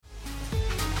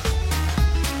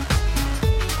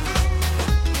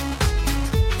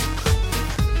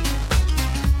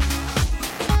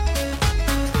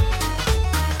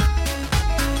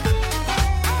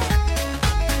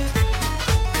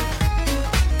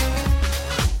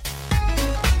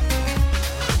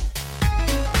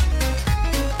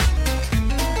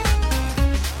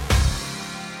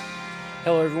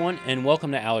everyone, and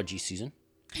welcome to allergy season.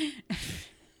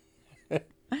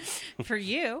 For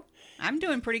you, I'm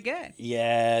doing pretty good.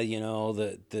 Yeah, you know,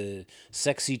 the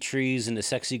sexy trees and the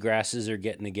sexy grasses are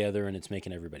getting together, and it's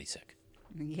making everybody sick.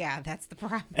 Yeah, that's the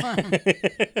problem.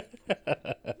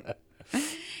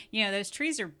 You know, those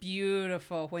trees are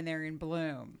beautiful when they're in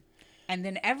bloom. And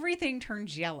then everything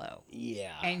turns yellow.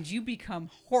 Yeah. And you become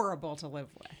horrible to live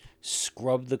with.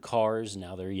 Scrub the cars,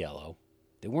 now they're yellow.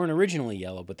 They weren't originally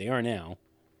yellow, but they are now.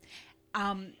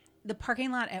 The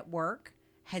parking lot at work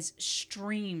has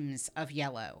streams of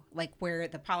yellow, like where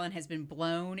the pollen has been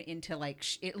blown into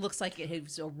it looks like it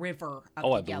is a river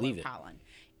of yellow pollen.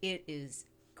 It is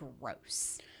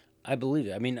gross. I believe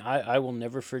it. I mean, I will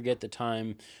never forget the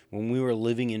time when we were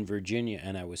living in Virginia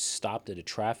and I was stopped at a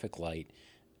traffic light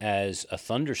as a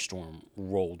thunderstorm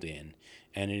rolled in,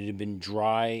 and it had been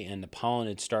dry and the pollen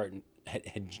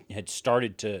had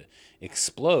started to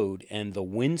explode, and the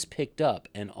winds picked up,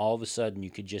 and all of a sudden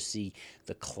you could just see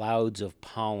the clouds of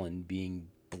pollen being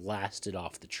blasted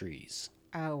off the trees.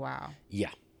 Oh, wow.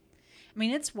 Yeah. I mean,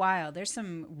 it's wild. There's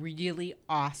some really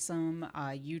awesome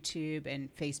YouTube and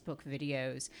Facebook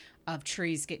videos of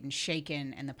trees getting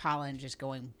shaken and the pollen just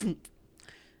going boom.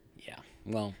 Yeah.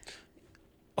 Well,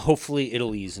 hopefully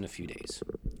it'll ease in a few days.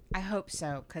 I hope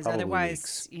so, because Probably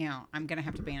otherwise, weeks. I'm going to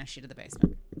have to banish you to the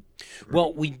basement.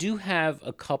 Well, we do have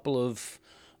a couple of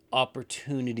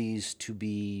opportunities to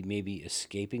be maybe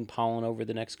escaping pollen over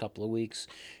the next couple of weeks.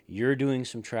 You're doing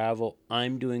some travel.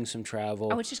 I'm doing some travel.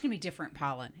 Oh, it's just going to be different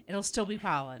pollen. It'll still be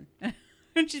pollen.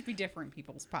 It'll just be different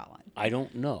people's pollen. I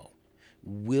don't know.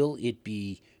 Will it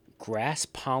be grass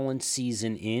pollen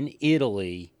season in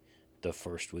Italy the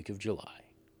first week of July?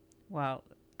 Well,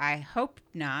 I hope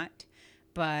not,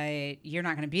 but you're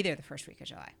not going to be there the first week of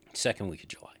July. Second week of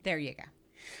July. There you go.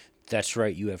 That's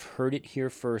right. You have heard it here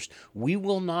first. We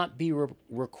will not be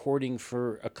recording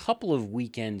for a couple of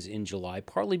weekends in July,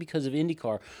 partly because of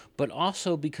IndyCar, but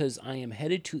also because I am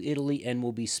headed to Italy and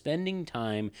will be spending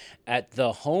time at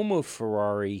the home of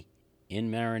Ferrari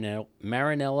in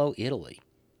Maranello, Italy.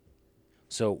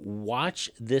 So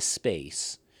watch this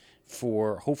space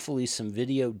for hopefully some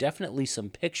video, definitely some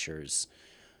pictures,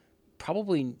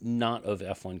 probably not of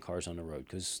F1 cars on the road,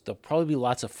 because there'll probably be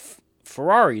lots of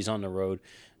Ferraris on the road,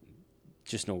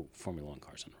 just no Formula One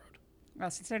cars on the road. Well,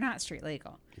 since they're not street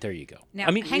legal. There you go. Now,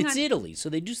 I mean, hang it's on. Italy, so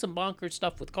they do some bonkers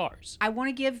stuff with cars. I want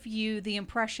to give you the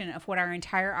impression of what our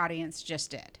entire audience just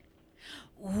did.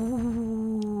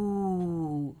 Ooh.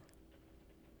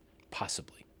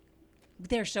 Possibly.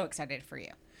 They're so excited for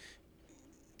you.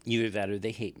 Either that or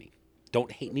they hate me.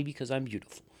 Don't hate me because I'm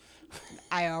beautiful.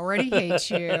 I already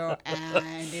hate you,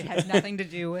 and it has nothing to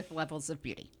do with levels of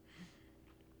beauty.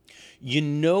 You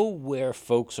know where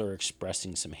folks are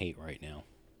expressing some hate right now?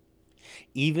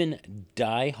 Even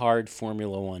die-hard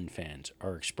Formula One fans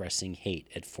are expressing hate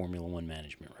at Formula One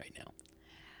management right now.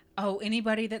 Oh,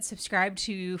 anybody that subscribed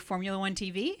to Formula One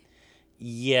TV?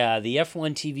 Yeah, the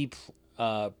F1 TV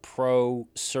Pro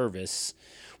service,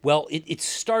 well, it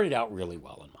started out really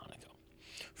well in Monaco.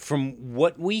 From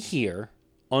what we hear,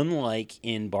 unlike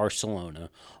in Barcelona,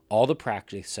 all the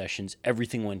practice sessions,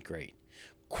 everything went great.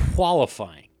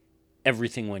 Qualifying,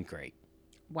 everything went great.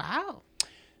 Wow.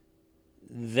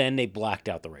 Then they blacked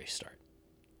out the race start.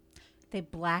 They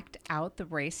blacked out the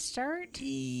race start?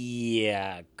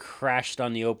 Yeah, crashed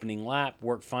on the opening lap,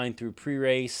 worked fine through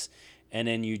pre-race, and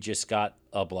then you just got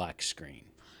a black screen.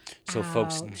 So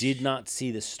folks did not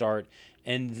see the start.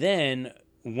 And then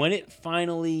when it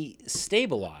finally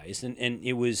stabilized, and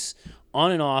it was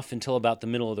on and off until about the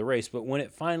middle of the race, but when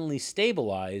it finally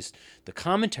stabilized, the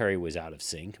commentary was out of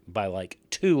sync by like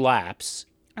 2 laps.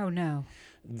 Oh, no.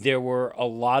 There were a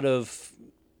lot of,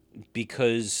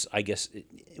 because I guess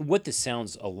what this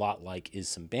sounds a lot like is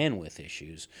some bandwidth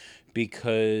issues,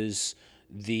 because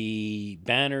the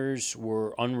banners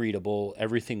were unreadable,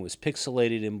 everything was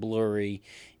pixelated and blurry.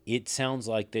 It sounds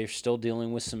like they're still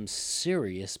dealing with some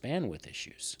serious bandwidth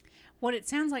issues. What it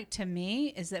sounds like to me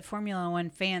is that Formula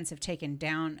One fans have taken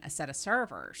down a set of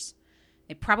servers.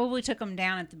 They probably took them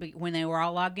down when they were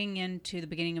all logging into the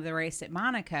beginning of the race at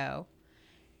Monaco,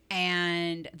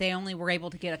 and they only were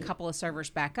able to get a couple of servers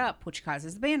back up, which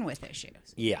causes the bandwidth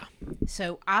issues. Yeah.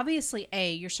 So obviously,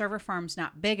 A, your server farm's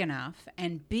not big enough,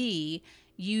 and B,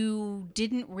 you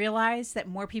didn't realize that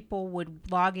more people would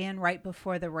log in right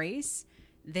before the race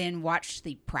than watch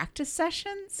the practice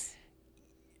sessions?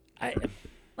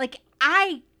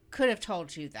 I could have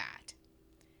told you that.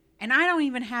 And I don't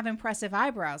even have impressive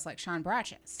eyebrows like Sean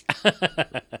Bratches.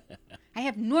 I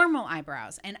have normal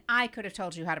eyebrows, and I could have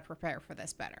told you how to prepare for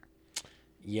this better.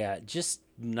 Yeah, just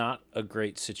not a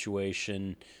great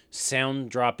situation. Sound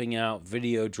dropping out,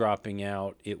 video dropping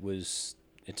out. It's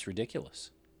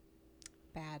ridiculous.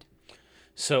 Bad.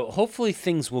 So hopefully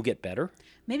things will get better.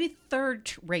 Maybe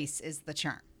third race is the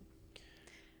charm.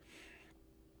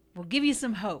 We'll give you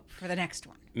some hope for the next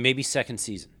one. Maybe second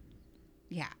season.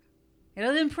 Yeah.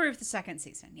 It'll improve the second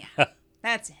season. Yeah.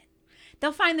 That's it.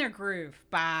 They'll find their groove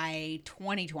by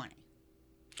 2020.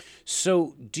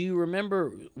 So, do you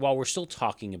remember, while we're still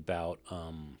talking about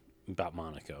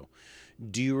Monaco,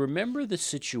 do you remember the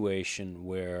situation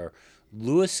where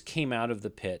Lewis came out of the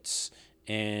pits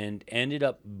and ended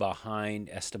up behind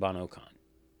Esteban Ocon?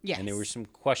 Yes. And there was some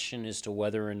question as to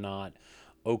whether or not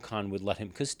Ocon would let him,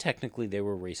 because technically they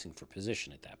were racing for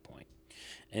position at that point.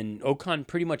 And Ocon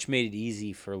pretty much made it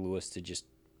easy for Lewis to just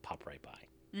pop right by.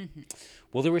 Mm-hmm.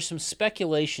 Well, there was some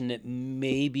speculation that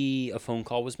maybe a phone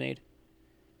call was made.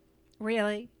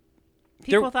 Really?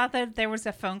 People thought that there was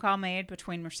a phone call made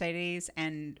between Mercedes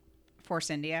and Force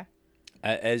India?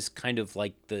 As kind of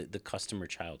like the customer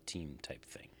child team type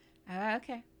thing.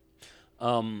 Okay.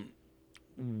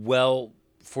 Well,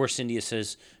 Force India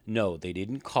says, no, they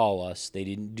didn't call us. They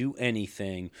didn't do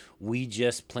anything. We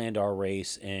just planned our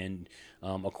race. And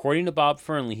according to Bob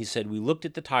Fernley, he said, we looked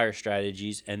at the tire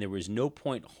strategies and there was no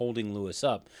point holding Lewis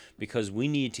up because we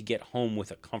needed to get home with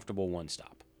a comfortable one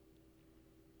stop.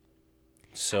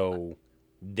 So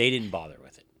they didn't bother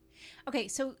with it. Okay,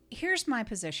 so here's my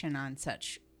position on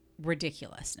such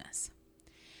ridiculousness.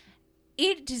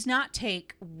 It does not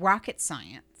take rocket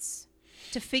science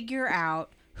to figure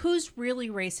out who's really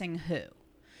racing who.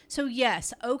 So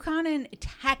yes, Ocon and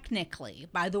technically,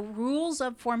 by the rules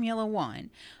of Formula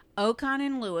One, Ocon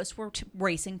and Lewis were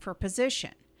racing for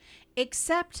position.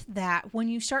 Except that when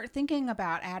you start thinking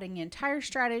about adding in tire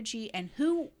strategy and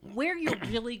where you're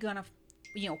really going to,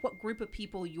 what group of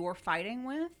people you're fighting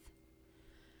with,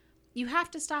 you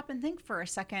have to stop and think for a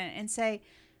second and say,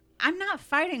 I'm not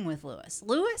fighting with Lewis.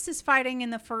 Lewis is fighting in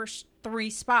the first 3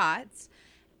 spots,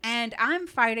 and I'm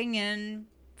fighting in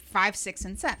 5, 6,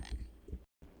 and 7.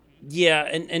 Yeah,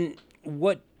 and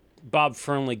what Bob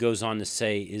Fernley goes on to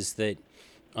say is that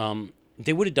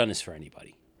they would have done this for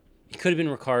anybody. It could have been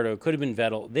Ricciardo, could have been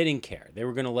Vettel. They didn't care. They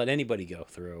were going to let anybody go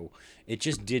through. It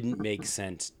just didn't make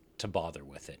sense to bother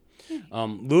with it.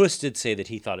 Lewis did say that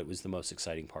he thought it was the most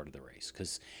exciting part of the race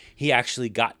because he actually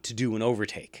got to do an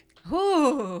overtake.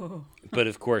 Ooh. But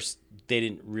of course, they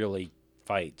didn't really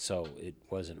fight, so it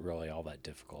wasn't really all that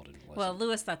difficult. Well,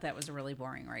 Lewis thought that was a really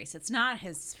boring race. It's not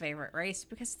his favorite race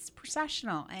because it's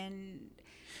processional, and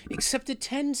except it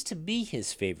tends to be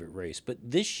his favorite race. But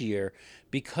this year,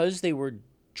 because they were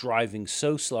driving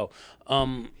so slow,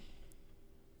 I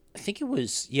think it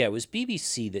was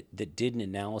BBC that did an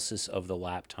analysis of the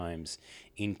lap times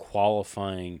in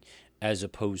qualifying as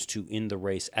opposed to in the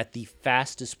race at the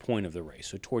fastest point of the race,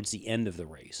 so towards the end of the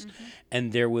race. Mm-hmm.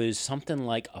 And there was something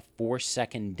like a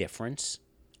 4-second difference.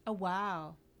 Oh,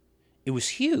 wow. It was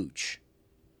huge.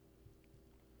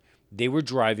 They were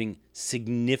driving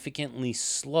significantly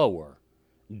slower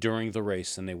during the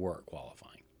race than they were at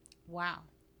qualifying. Wow.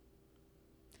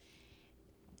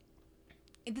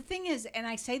 The thing is, and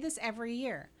I say this every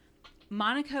year,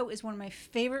 Monaco is one of my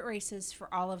favorite races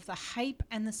for all of the hype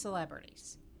and the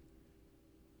celebrities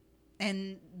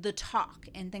and the talk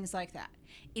and things like that.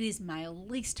 It is my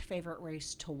least favorite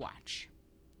race to watch.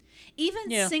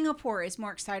 Even Singapore is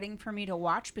more exciting for me to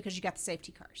watch because you got the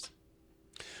safety cars.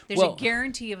 There's a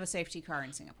guarantee of a safety car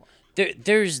in Singapore.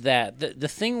 There's that. The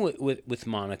thing with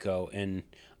Monaco, and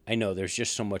I know there's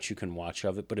just so much you can watch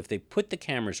of it, but if they put the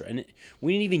cameras, and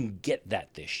we didn't even get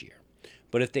that this year,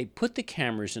 but if they put the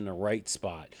cameras in the right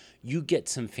spot, you get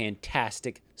some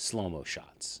fantastic slow-mo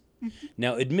shots. Mm-hmm.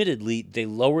 Now, admittedly, they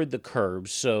lowered the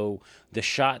curbs, so the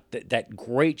shot, that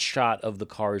great shot of the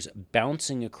cars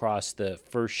bouncing across the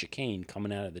first chicane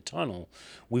coming out of the tunnel,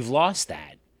 we've lost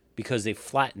that because they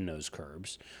flattened those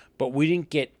curbs, but we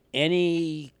didn't get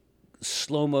any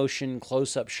slow-motion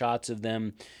close-up shots of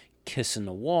them kissing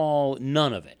the wall,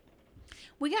 none of it.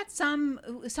 We got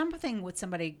something with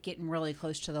somebody getting really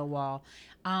close to the wall.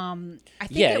 I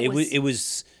think it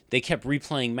was they kept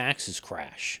replaying Max's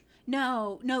crash.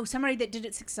 No, somebody that did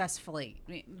it successfully.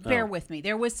 Bear with me.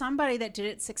 There was somebody that did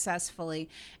it successfully,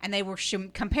 and they were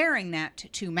comparing that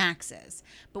to Max's.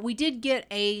 But we did get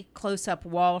a close-up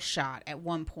wall shot at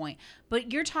one point.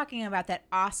 But you're talking about that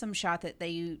awesome shot that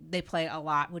they play a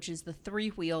lot, which is the 3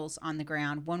 wheels on the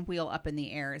ground, 1 wheel up in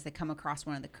the air as they come across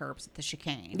one of the curbs at the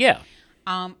chicane. Yeah.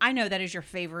 I know that is your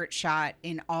favorite shot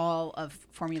in all of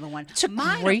Formula One. It's a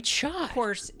great shot. Of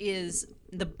course, is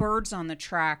the birds on the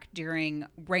track during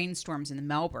rainstorms in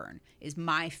Melbourne is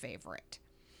my favorite.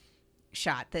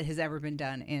 shot that has ever been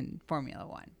done in Formula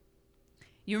One.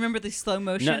 You remember the slow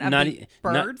motion of the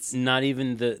birds? Not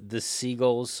even the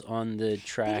seagulls on the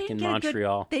track in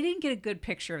Montreal. They didn't get a good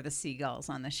picture of the seagulls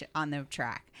on the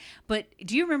track. But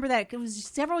do you remember that? It was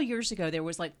several years ago. There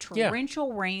was like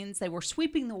torrential rains. They were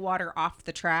sweeping the water off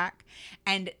the track.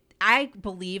 And I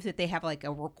believe that they have like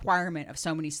a requirement of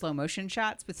so many slow motion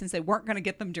shots. But since they weren't going to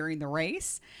get them during the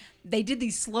race, they did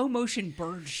these slow motion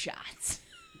bird shots.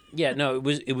 Yeah, no,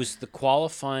 it was the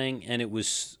qualifying, and it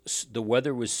was the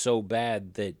weather was so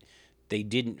bad that they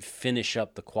didn't finish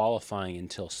up the qualifying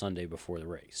until Sunday before the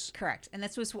race. Correct, and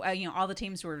this was all the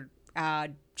teams were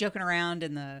joking around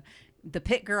in the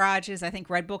pit garages. I think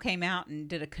Red Bull came out and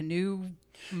did a canoe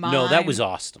mime. No, that was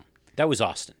Austin. Oh, was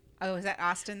that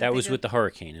Austin? That was with the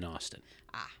hurricane in Austin.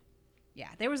 Yeah,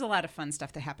 there was a lot of fun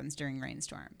stuff that happens during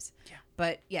rainstorms. Yeah.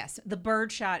 But yes, the bird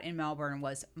shot in Melbourne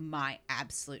was my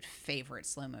absolute favorite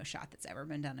slow-mo shot that's ever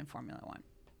been done in Formula One.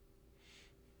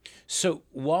 So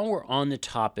while we're on the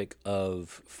topic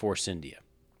of Force India,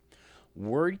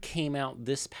 word came out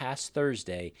this past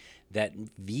Thursday that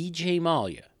Vijay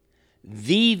Mallya,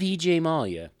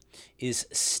 is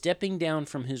stepping down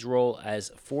from his role as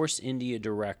Force India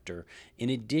director. In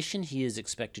addition, he is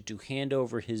expected to hand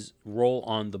over his role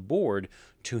on the board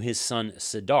to his son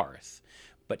Siddharth,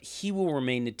 but he will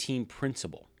remain the team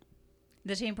principal.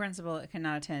 The team principal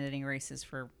cannot attend any races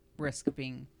for risk of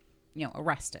being,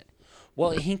 arrested.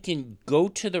 Well, he can go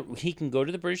to the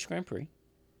British Grand Prix.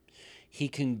 He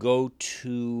can go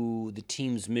to the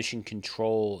team's mission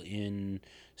control in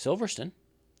Silverstone.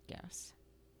 Yes.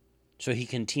 So he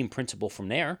can team principal from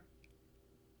there.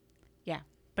 Yeah,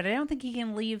 but I don't think he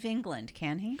can leave England,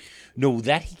 can he? No,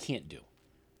 that he can't do.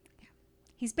 Yeah.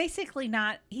 He's basically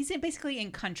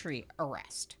in country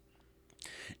arrest.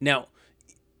 Now,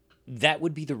 that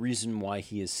would be the reason why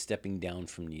he is stepping down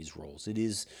from these roles. It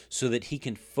is so that he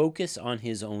can focus on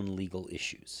his own legal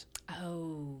issues.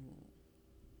 Oh.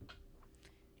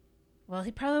 Well,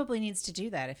 he probably needs to do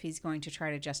that if he's going to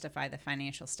try to justify the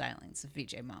financial stylings of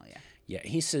Vijay Mallya. Yeah,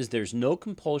 he says there's no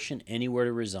compulsion anywhere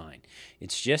to resign.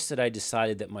 It's just that I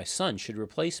decided that my son should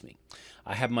replace me.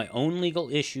 I have my own legal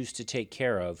issues to take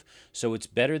care of, so it's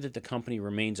better that the company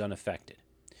remains unaffected.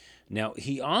 Now,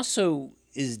 he also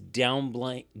is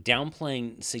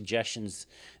downplaying suggestions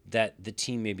that the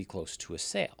team may be close to a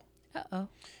sale. Uh-oh.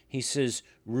 He says,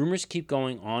 rumors keep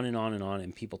going on and on and on,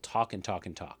 and people talk and talk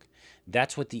and talk.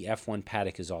 That's what the F1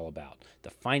 paddock is all about,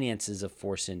 the finances of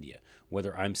Force India.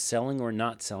 Whether I'm selling or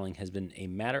not selling has been a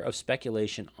matter of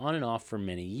speculation on and off for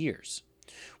many years.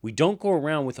 We don't go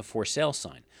around with a for sale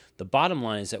sign. The bottom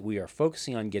line is that we are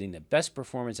focusing on getting the best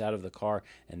performance out of the car,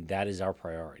 and that is our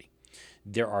priority.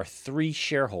 There are 3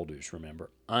 shareholders, remember.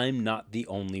 I'm not the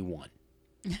only one.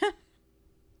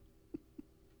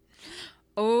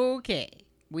 Okay.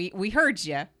 We heard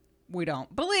you. We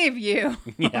don't believe you,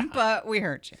 but we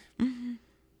heard you.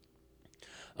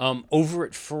 Over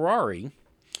at Ferrari,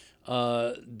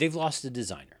 they've lost a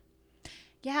designer.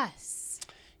 Yes.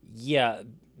 Yeah,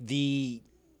 the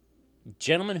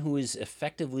gentleman who is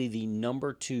effectively the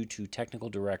number 2 to technical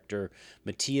director,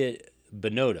 Mattia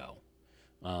Binotto,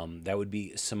 that would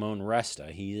be Simone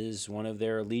Resta. He is one of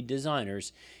their lead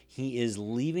designers. He is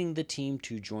leaving the team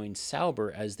to join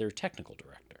Sauber as their technical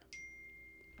director.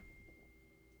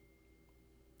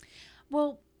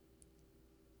 Well,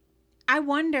 I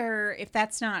wonder if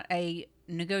that's not a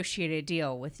negotiated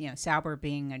deal with, Sauber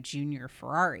being a junior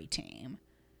Ferrari team.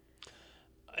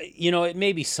 It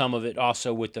may be some of it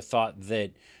also with the thought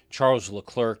that Charles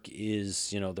Leclerc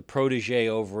is, the protege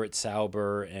over at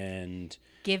Sauber, and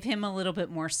give him a little bit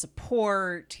more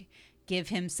support, give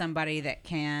him somebody that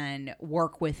can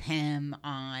work with him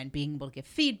on being able to give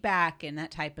feedback and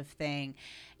that type of thing.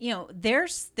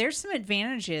 There's some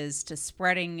advantages to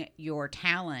spreading your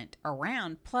talent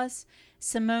around. Plus,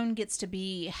 Simone gets to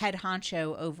be head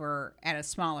honcho over at a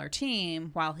smaller team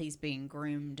while he's being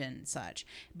groomed and such,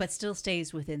 but still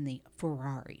stays within the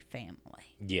Ferrari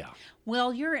family. Yeah.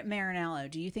 Well, you're at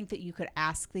Maranello. Do you think that you could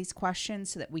ask these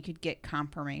questions so that we could get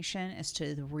confirmation as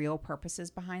to the real purposes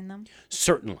behind them?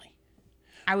 Certainly.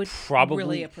 I would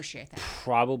really appreciate that.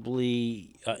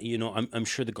 Probably, I'm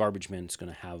sure the garbage man is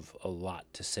going to have a lot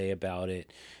to say about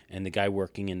it, and the guy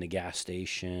working in the gas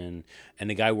station, and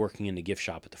the guy working in the gift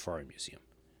shop at the Ferrari Museum.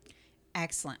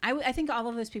 Excellent. I think all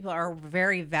of those people are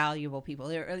very valuable people.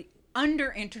 They're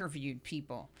under-interviewed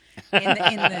people in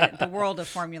the world of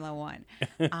Formula One.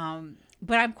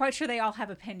 But I'm quite sure they all have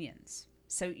opinions.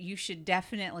 So you should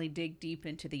definitely dig deep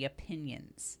into the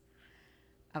opinions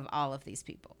of all of these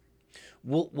people.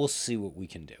 We'll see what we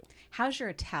can do. How's your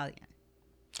Italian?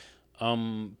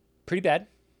 Pretty bad.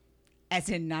 As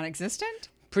in non-existent?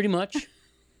 Pretty much.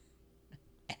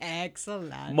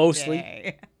 Excellent.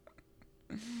 Mostly.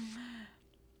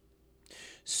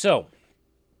 So,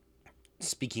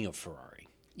 speaking of Ferrari.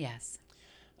 Yes.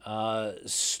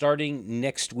 Starting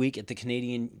next week at the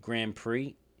Canadian Grand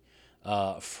Prix,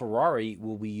 Ferrari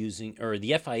will be using, or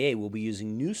the FIA will be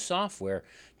using new software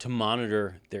to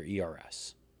monitor their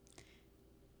ERS.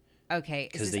 Okay.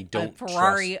 Because is they this don't a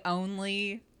Ferrari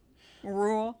only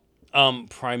rule?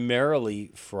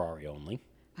 Primarily Ferrari only.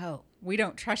 Oh, we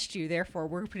don't trust you, therefore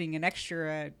we're putting an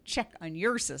extra check on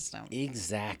your system.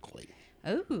 Exactly.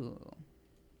 Oh.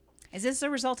 Is this a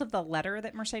result of the letter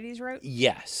that Mercedes wrote?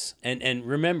 Yes. And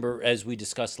remember, as we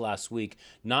discussed last week,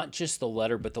 not just the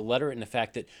letter, but the letter and the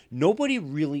fact that nobody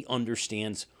really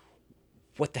understands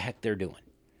what the heck they're doing.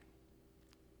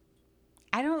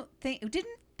 I don't think...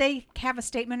 Didn't they have a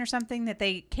statement or something that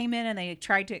they came in and they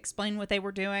tried to explain what they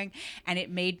were doing and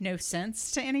it made no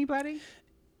sense to anybody?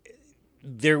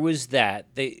 There was that.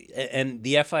 And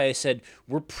the FIA said,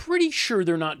 we're pretty sure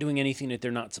they're not doing anything that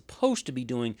they're not supposed to be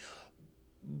doing,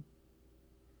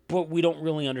 but we don't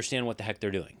really understand what the heck they're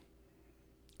doing.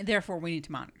 Therefore, we need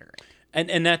to monitor it.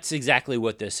 And that's exactly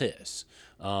what this is.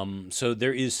 So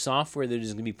there is software that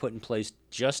is going to be put in place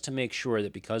just to make sure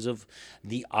that because of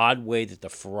the odd way that the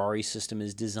Ferrari system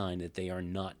is designed, that they are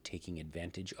not taking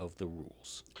advantage of the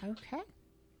rules. Okay.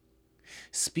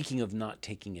 Speaking of not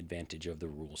taking advantage of the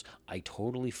rules, I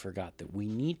totally forgot that we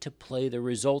need to play the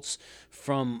results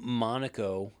from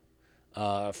Monaco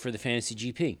for the Fantasy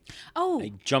GP. Oh.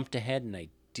 I jumped ahead and I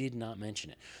did not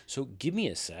mention it. So give me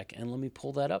a sec and let me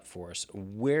pull that up for us,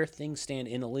 where things stand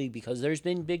in the league, because there's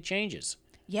been big changes.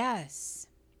 Yes.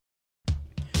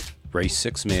 Race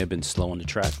 6 may have been slow on the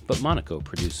track, but Monaco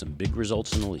produced some big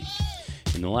results in the league.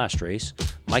 In the last race,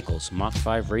 Michael's Mach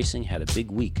 5 Racing had a big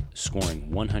week,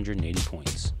 scoring 180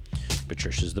 points.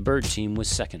 Patricia's The Bird team was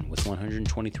second with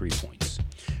 123 points.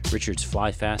 Richard's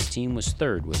Fly Fast team was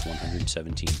third with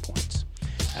 117 points.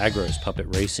 Agro's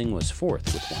Puppet Racing was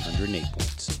fourth with 108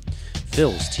 points.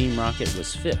 Phil's Team Rocket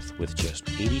was fifth with just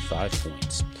 85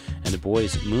 points. And the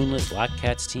boys' Moonlit Black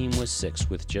Cats team was sixth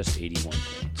with just 81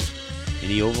 points. In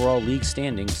the overall league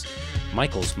standings,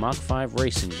 Michael's Mach 5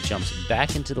 Racing jumps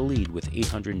back into the lead with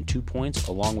 802 points,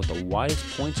 along with the widest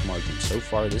points margin so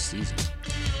far this season.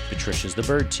 Patricia's The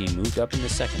Bird team moved up into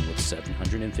second with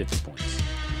 750 points.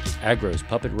 Agro's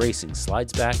Puppet Racing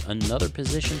slides back another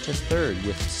position to third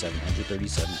with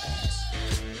 737 points.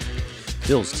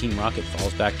 Phil's Team Rocket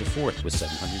falls back to fourth with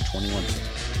 721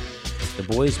 points. The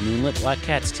boys' Moonlit Black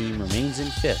Cats team remains in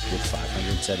fifth with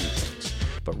 570 points.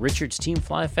 But Richard's Team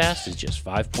Fly Fast is just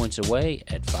 5 points away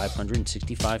at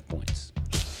 565 points.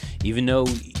 Even though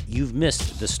you've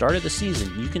missed the start of the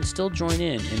season, you can still join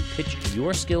in and pitch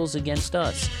your skills against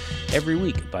us every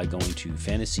week by going to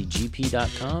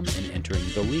fantasygp.com and entering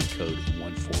the league code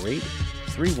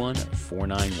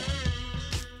 148-31491.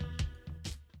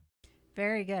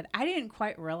 Very good. I didn't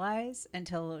quite realize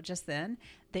until just then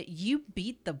that you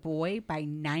beat the boy by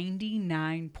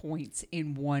 99 points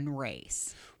in one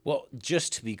race. Well,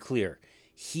 just to be clear,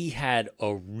 he had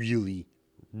a really,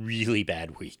 really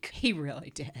bad week. He really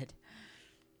did.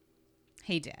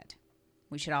 He did.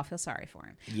 We should all feel sorry for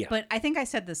him. Yeah. But I think I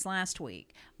said this last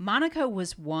week. Monaco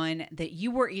was one that you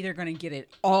were either going to get it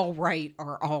all right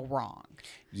or all wrong.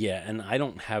 Yeah, and I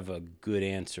don't have a good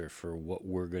answer for what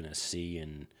we're going to see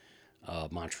in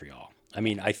Montreal. I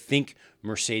mean, I think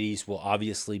Mercedes will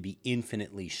obviously be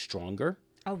infinitely stronger.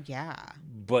 Oh, yeah.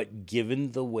 But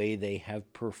given the way they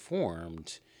have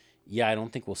performed, yeah, I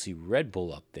don't think we'll see Red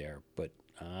Bull up there. But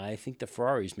I think the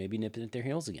Ferraris may be nipping at their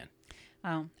heels again.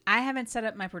 Oh, I haven't set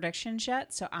up my predictions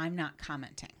yet, so I'm not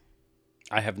commenting.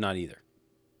 I have not either.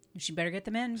 You better get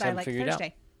them in by like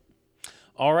Thursday.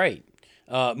 All right.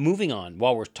 Moving on,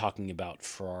 while we're talking about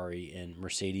Ferrari and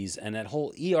Mercedes and that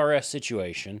whole ERS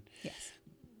situation, yes,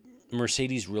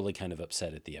 Mercedes really kind of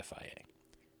upset at the FIA.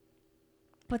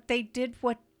 But they did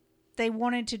what they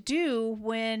wanted to do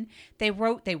when they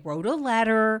wrote a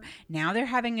letter. Now they're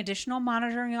having additional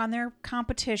monitoring on their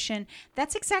competition.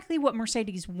 That's exactly what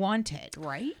Mercedes wanted,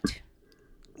 right?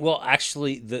 Well,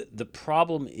 actually, the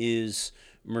problem is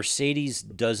Mercedes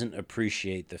doesn't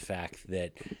appreciate the fact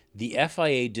that the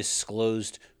FIA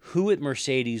disclosed who at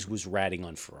Mercedes was ratting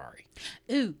on Ferrari.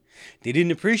 Ooh. They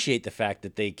didn't appreciate the fact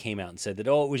that they came out and said that,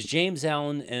 it was James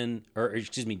Allison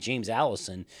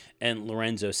and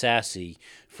Lorenzo Sassi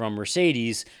from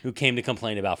Mercedes who came to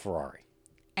complain about Ferrari.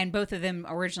 And both of them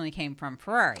originally came from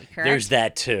Ferrari, correct? There's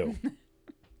that too.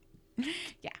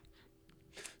 Yeah.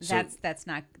 So, that's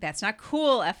not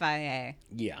cool, FIA.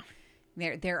 Yeah.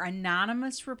 They're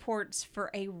anonymous reports for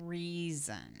a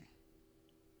reason.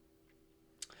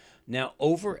 Now,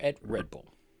 over at Red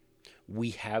Bull,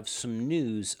 we have some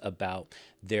news about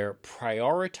their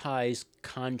prioritized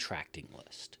contracting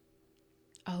list.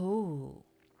 Oh.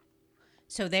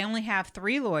 So they only have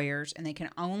 3 lawyers, and they can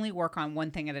only work on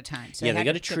one thing at a time. So Yeah, they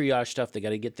got to triage stuff. They got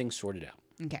to get things sorted out.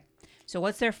 Okay. So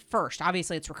what's their first?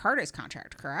 Obviously, it's Ricciardo's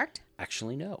contract, correct?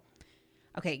 Actually, no.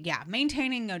 Okay, yeah.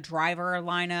 Maintaining a driver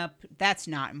lineup, that's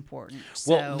not important.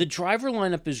 Well, the driver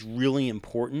lineup is really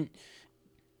important,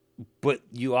 but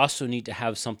you also need to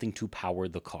have something to power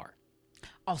the car.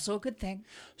 Also a good thing.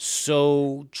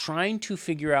 So trying to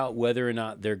figure out whether or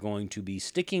not they're going to be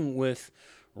sticking with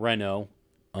Renault,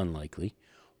 unlikely,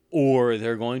 or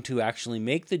they're going to actually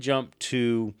make the jump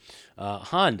to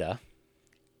Honda.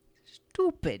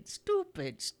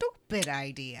 Stupid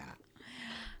idea.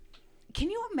 Can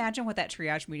you imagine what that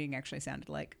triage meeting actually sounded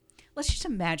like? Let's just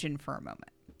imagine for a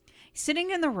moment.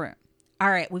 Sitting in the room. All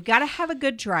right, we've got to have a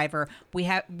good driver. We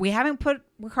haven't put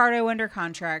Ricciardo under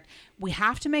contract. We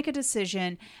have to make a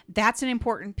decision. That's an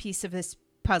important piece of this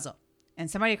puzzle.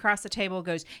 And somebody across the table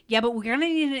goes, yeah, but we're going to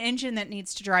need an engine that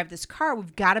needs to drive this car.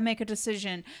 We've got to make a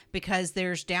decision because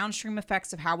there's downstream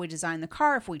effects of how we design the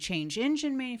car. If we change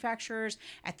engine manufacturers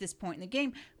at this point in the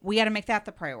game, we got to make that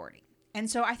the priority. And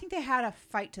so I think they had a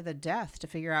fight to the death to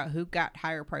figure out who got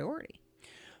higher priority.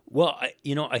 Well,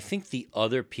 I think the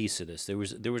other piece of this, there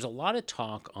was a lot of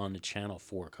talk on the Channel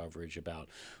 4 coverage about,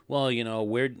 well,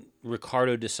 where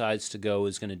Ricciardo decides to go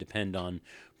is going to depend on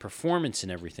performance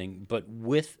and everything. But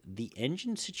with the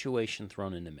engine situation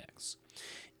thrown in the mix,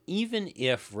 even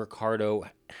if Ricciardo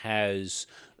has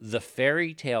the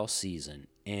fairy tale season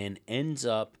and ends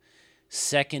up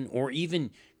second or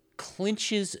even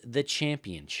clinches the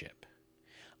championship,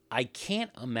 I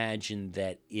can't imagine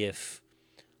that if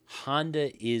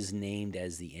Honda is named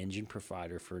as the engine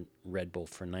provider for Red Bull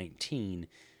for 19,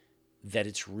 that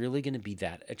it's really going to be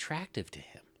that attractive to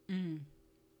him.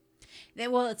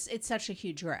 Well, it's such a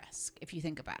huge risk if you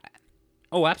think about it.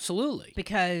 Oh, absolutely.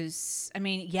 Because,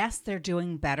 yes, they're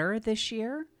doing better this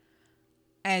year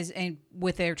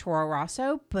with their Toro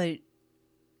Rosso, but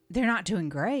they're not doing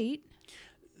great.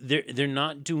 They're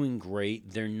not doing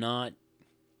great. They're not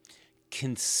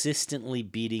consistently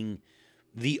beating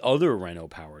the other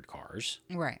Renault-powered cars.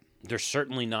 Right. They're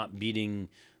certainly not beating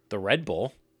the Red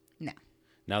Bull. No.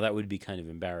 Now, that would be kind of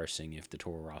embarrassing if the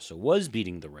Toro Rosso was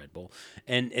beating the Red Bull.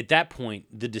 And at that point,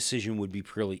 the decision would be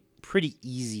pretty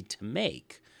easy to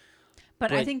make.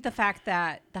 But I think the fact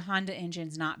that the Honda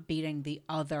engine's not beating the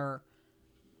other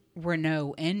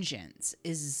Renault engines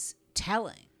is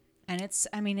telling. And it's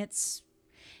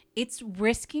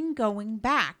risking going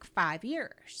back 5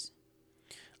 years.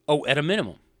 Oh, at a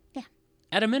minimum. Yeah.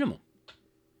 At a minimum.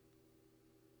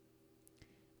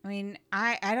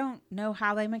 I don't know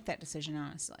how they make that decision,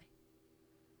 honestly.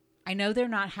 I know they're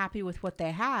not happy with what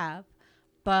they have,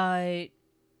 but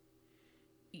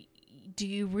do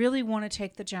you really want to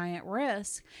take the giant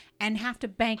risk and have to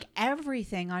bank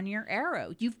everything on your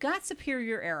aero? You've got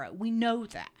superior aero. We know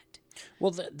that.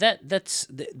 Well, that's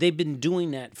they've been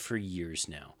doing that for years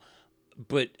now.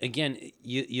 But again,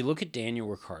 you look at Daniel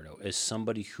Ricciardo as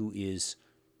somebody who is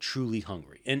truly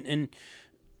hungry. And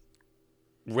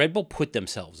Red Bull put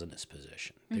themselves in this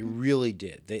position. They really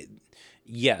did.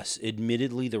 Yes,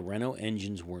 admittedly, the Renault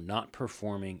engines were not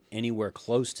performing anywhere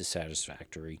close to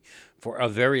satisfactory for a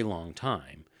very long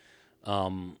time.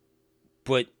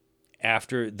 But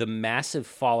after the massive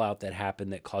fallout that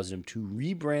happened that caused them to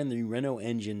rebrand the Renault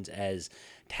engines as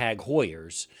Tag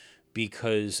Heuers,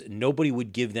 because nobody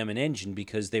would give them an engine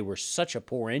because they were such a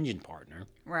poor engine partner.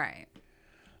 Right.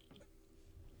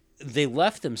 They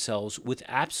left themselves with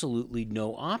absolutely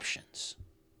no options.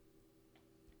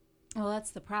 Well,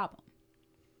 that's the problem.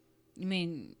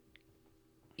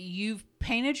 You've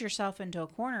painted yourself into a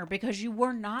corner because you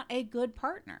were not a good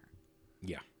partner.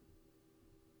 Yeah.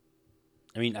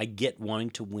 I get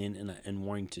wanting to win and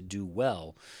wanting to do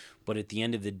well, but at the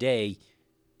end of the day,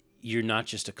 you're not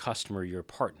just a customer, you're a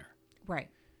partner. Right.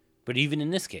 But even in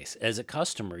this case, as a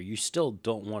customer, you still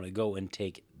don't want to go and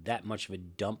take that much of a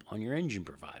dump on your engine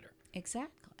provider.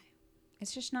 Exactly.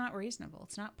 It's just not reasonable.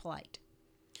 It's not polite.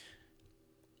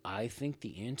 I think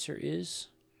the answer is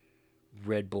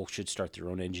Red Bull should start their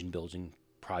own engine building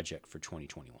project for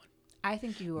 2021. I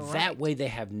think you were right. That way they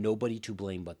have nobody to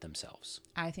blame but themselves.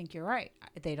 I think you're right.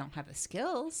 They don't have the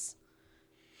skills.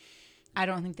 I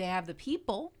don't think they have the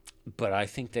people. But I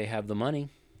think they have the money.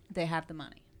 They have the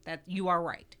money. That you are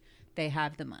right. They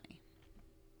have the money.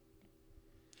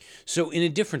 So in a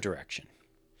different direction,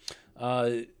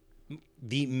 the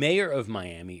mayor of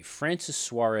Miami, Francis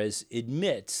Suarez,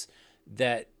 admits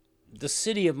that the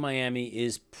city of Miami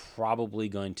is probably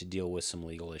going to deal with some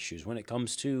legal issues when it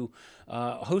comes to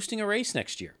hosting a race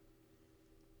next year.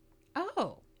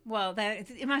 Oh, well,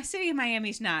 my city of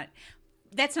Miami's not.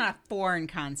 That's not a foreign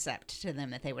concept to them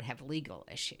that they would have legal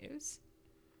issues.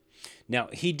 Now,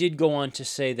 he did go on to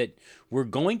say that we're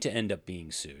going to end up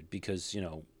being sued because,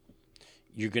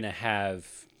 you're going to have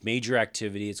major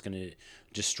activity. It's going to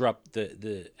disrupt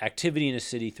the activity in a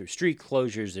city through street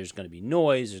closures. There's going to be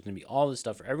noise. There's going to be all this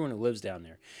stuff for everyone who lives down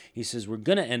there. He says, we're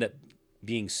going to end up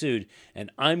being sued,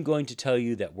 and I'm going to tell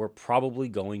you that we're probably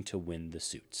going to win the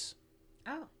suits.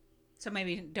 Oh, so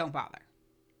maybe don't bother.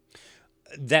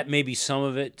 That may be some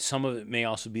of it. Some of it may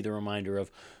also be the reminder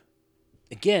of,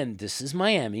 again, this is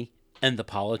Miami, and the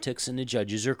politics and the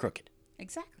judges are crooked.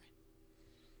 Exactly.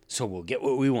 So we'll get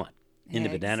what we want in the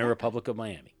Banana Republic of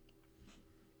Miami.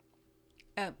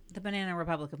 The Banana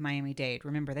Republic of Miami-Dade.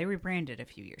 Remember, they rebranded a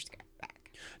few years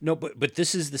back. No, but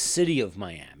this is the city of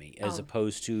Miami as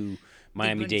opposed to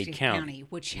Miami-Dade County.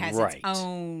 Which has its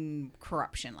own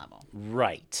corruption level.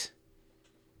 Right.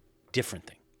 Different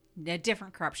thing. A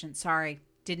different corruption. Sorry.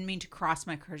 Didn't mean to cross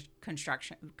my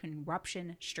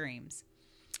corruption streams.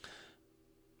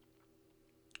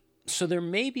 So there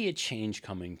may be a change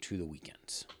coming to the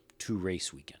weekends, to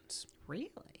race weekends. Really?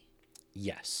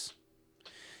 Yes.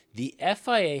 The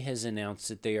FIA has announced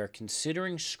that they are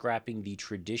considering scrapping the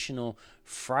traditional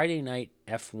Friday night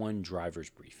F1 drivers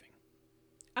briefing.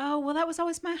 Oh, well, that was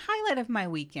always my highlight of my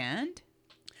weekend.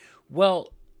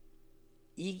 Well,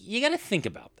 you got to think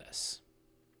about this.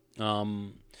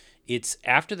 It's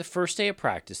after the first day of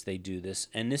practice they do this,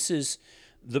 and this is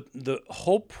the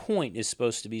whole point is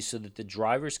supposed to be so that the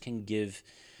drivers can give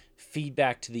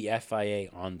feedback to the FIA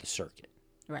on the circuit.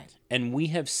 Right. And we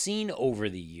have seen over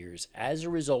the years, as a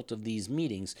result of these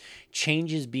meetings,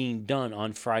 changes being done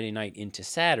on Friday night into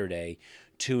Saturday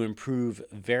to improve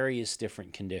various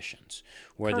different conditions.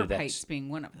 Whether curb that's heights being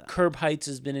one of them. Curb heights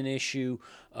has been an issue.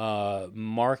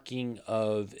 Marking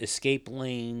of escape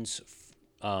lanes,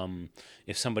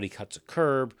 if somebody cuts a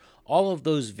curb, all of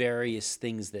those various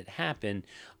things that happen,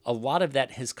 a lot of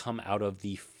that has come out of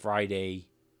the Friday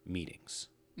meetings.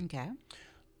 Okay.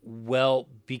 Well,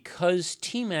 because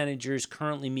team managers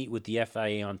currently meet with the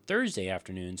FIA on Thursday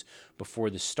afternoons before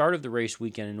the start of the race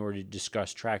weekend in order to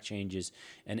discuss track changes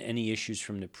and any issues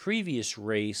from the previous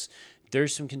race,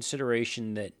 there's some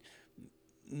consideration that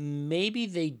maybe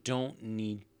they don't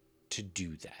need to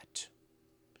do that.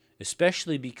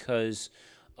 Especially because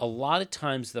a lot of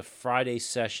times the Friday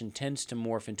session tends to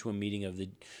morph into a meeting of the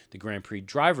Grand Prix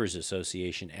Drivers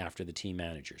Association after the team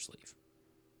managers leave.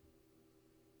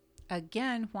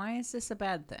 Again, why is this a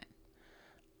bad thing?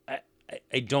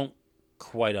 I don't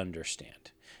quite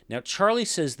understand. Now, Charlie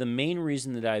says the main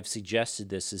reason that I've suggested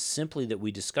this is simply that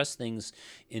we discuss things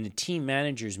in a team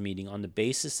managers meeting on the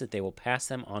basis that they will pass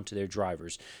them on to their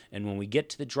drivers. And when we get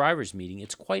to the drivers meeting,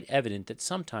 it's quite evident that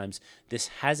sometimes this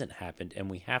hasn't happened and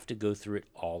we have to go through it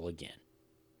all again.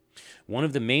 One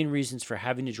of the main reasons for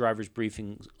having the drivers'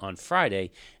 briefing on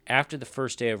Friday after the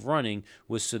first day of running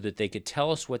was so that they could tell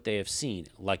us what they have seen,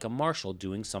 like a marshal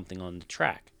doing something on the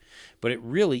track. But it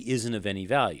really isn't of any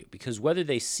value, because whether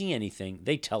they see anything,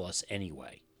 they tell us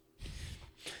anyway.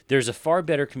 There's a far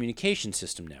better communication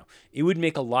system now. It would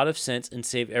make a lot of sense and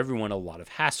save everyone a lot of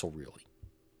hassle, really.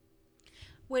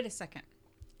 Wait a second.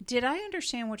 Did I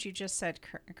understand what you just said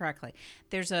correctly?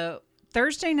 There's a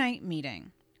Thursday night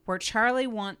meeting where Charlie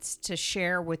wants to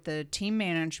share with the team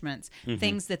managements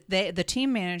things that the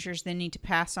team managers then need to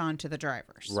pass on to the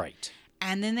drivers. Right.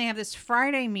 And then they have this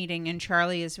Friday meeting, and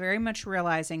Charlie is very much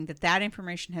realizing that that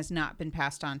information has not been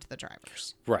passed on to the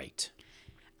drivers. Right.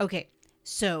 Okay,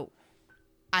 so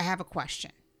I have a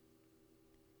question.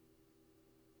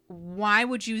 Why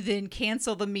would you then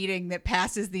cancel the meeting that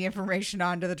passes the information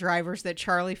on to the drivers that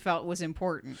Charlie felt was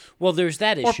important? Well, there's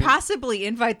that issue. Or possibly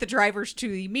invite the drivers to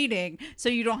the meeting so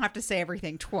you don't have to say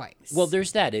everything twice. Well,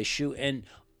 there's that issue, and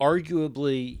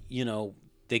arguably,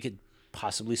 they could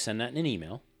possibly send that in an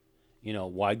email.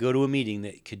 Why go to a meeting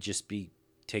that could just be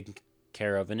taken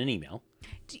care of in an email?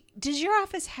 Does your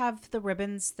office have the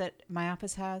ribbons that my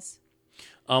office has?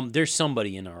 There's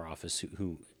somebody in our office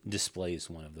who displays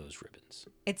one of those ribbons.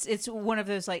 It's one of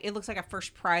those, it looks like a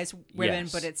first prize ribbon,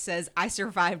 Yes. But it says, I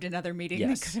survived another meeting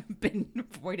Yes. that could have been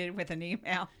avoided with an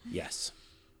email. Yes.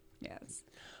 Yes.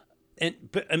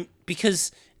 But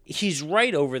because he's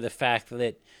right over the fact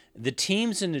that the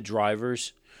teams and the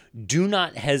drivers do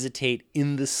not hesitate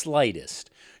in the slightest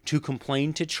to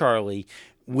complain to Charlie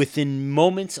within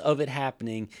moments of it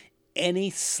happening, any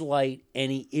slight,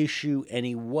 any issue,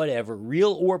 any whatever,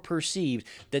 real or perceived,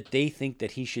 that they think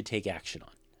that he should take action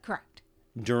on. Correct.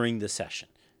 During the session.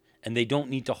 And they don't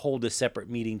need to hold a separate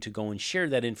meeting to go and share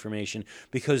that information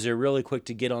because they're really quick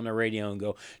to get on the radio and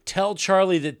go, tell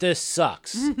Charlie that this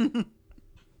sucks.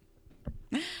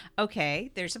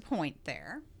 Okay, there's a point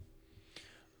there.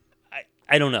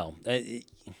 I don't know.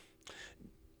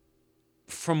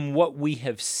 From what we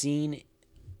have seen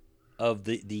of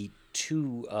the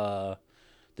two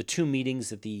meetings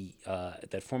that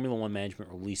that Formula One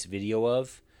management released video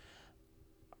of,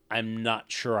 I'm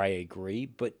not sure I agree.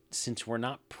 But since we're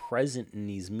not present in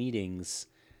these meetings,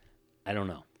 I don't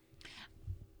know.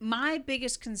 My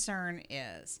biggest concern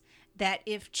is that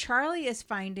if Charlie is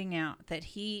finding out that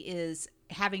he is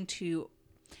having to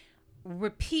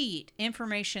repeat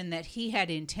information that he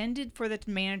had intended for the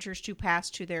managers to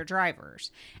pass to their drivers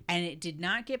and it did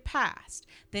not get passed,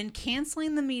 then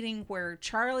canceling the meeting where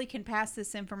Charlie can pass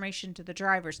this information to the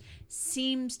drivers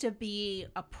seems to be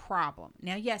a problem.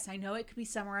 Now, yes, I know it could be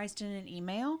summarized in an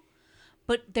email,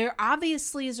 but there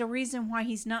obviously is a reason why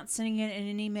he's not sending it in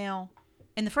an email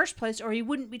in the first place, or he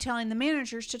wouldn't be telling the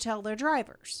managers to tell their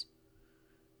drivers.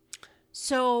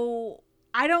 So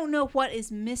I don't know what is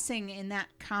missing in that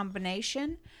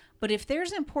combination, but if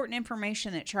there's important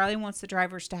information that Charlie wants the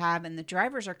drivers to have and the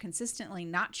drivers are consistently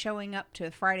not showing up to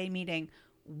a Friday meeting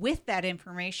with that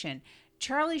information,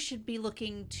 Charlie should be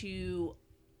looking to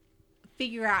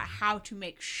figure out how to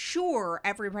make sure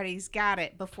everybody's got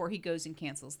it before he goes and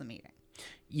cancels the meeting.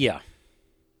 Yeah.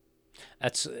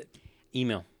 That's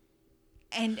email.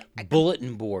 And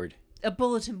bulletin board. A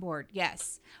bulletin board,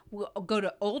 yes. We'll go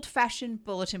to old-fashioned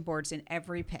bulletin boards in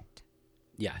every pit.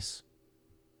 Yes.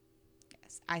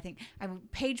 Yes, I think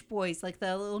page boys, like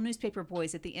the little newspaper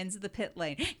boys at the ends of the pit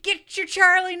lane. Get your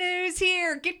Charlie news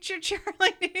here. Get your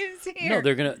Charlie news here. No,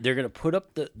 they're gonna put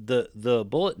up the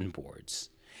bulletin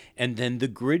boards, and then the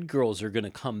grid girls are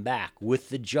gonna come back with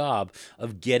the job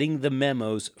of getting the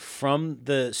memos from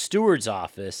the steward's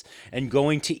office and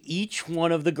going to each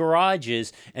one of the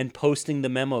garages and posting the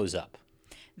memos up.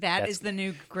 That's the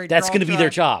new grid. That's going to be their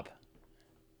job.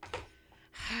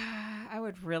 I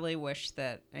would really wish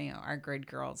that our grid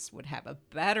girls would have a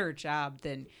better job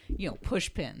than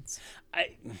push pins.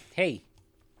 Hey,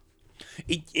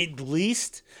 at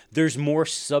least there's more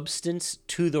substance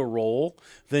to the role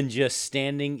than just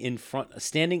standing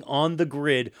on the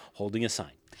grid holding a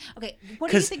sign. Okay, what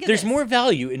do you think of this? Because there's more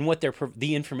value in what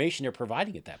the information they're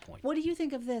providing at that point. What do you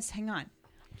think of this? Hang on.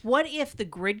 What if the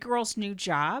grid girl's new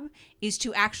job is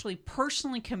to actually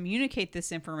personally communicate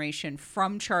this information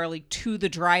from Charlie to the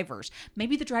drivers?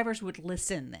 Maybe the drivers would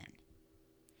listen then.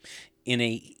 In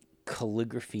a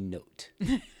calligraphy note.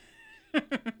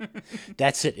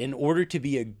 That's it. In order to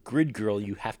be a grid girl,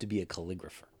 you have to be a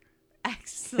calligrapher.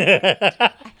 Excellent.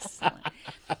 Excellent.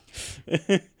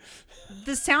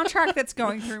 The soundtrack that's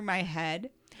going through my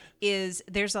head is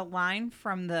there's a line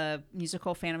from the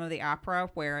musical Phantom of the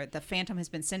Opera where the Phantom has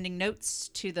been sending notes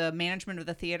to the management of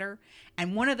the theater,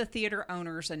 and one of the theater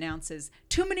owners announces,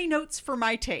 "Too many notes for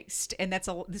my taste," and that's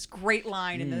this great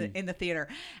line in the theater,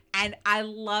 and I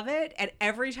love it. And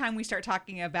every time we start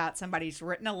talking about somebody's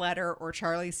written a letter or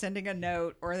Charlie sending a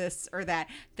note or this or that,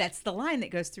 that's the line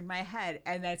that goes through my head,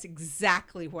 and that's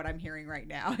exactly what I'm hearing right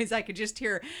now. Is I could just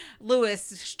hear Lewis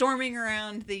storming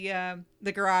around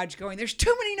the garage, going, "There's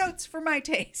too many notes for my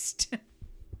taste."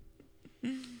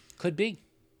 Could be.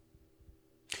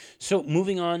 So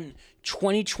moving on,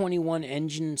 2021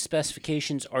 engine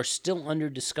specifications are still under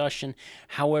discussion.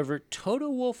 However, Toto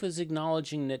Wolff is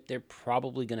acknowledging that they're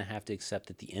probably going to have to accept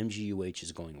that the MGUH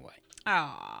is going away.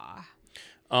 Ah.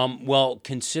 Well,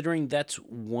 considering that's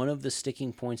one of the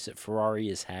sticking points that Ferrari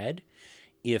has had,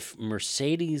 if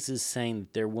Mercedes is saying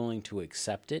that they're willing to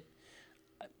accept it,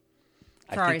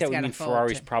 I think that would mean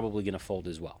Ferrari's probably going to fold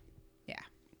as well. Yeah.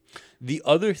 The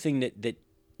other thing that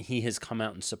he has come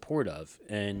out in support of,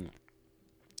 and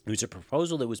it was a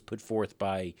proposal that was put forth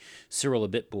by Cyril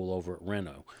Abitboul over at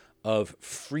Renault, of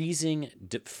freezing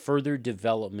further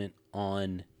development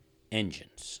on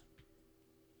engines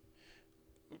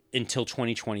until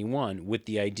 2021, with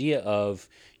the idea of,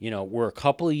 we're a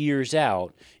couple of years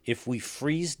out. If we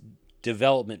freeze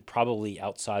development probably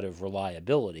outside of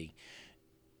reliability,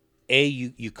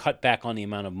 you cut back on the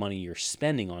amount of money you're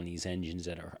spending on these engines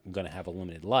that are going to have a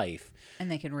limited life. And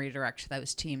they can redirect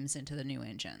those teams into the new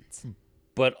engines.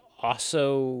 But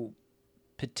also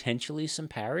potentially some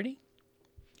parity?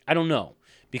 I don't know.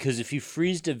 Because if you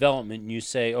freeze development and you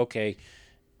say, okay,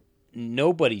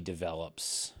 nobody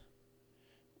develops,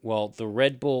 well, the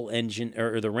Red Bull engine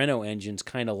or the Renault engine's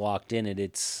kind of locked in at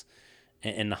its,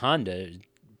 and the Honda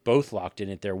both locked in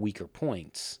at their weaker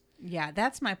points. Yeah,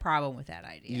 that's my problem with that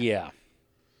idea. Yeah.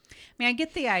 mean, I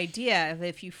get the idea of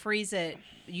if you freeze it,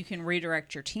 you can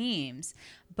redirect your teams,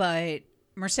 but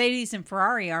Mercedes and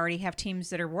Ferrari already have teams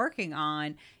that are working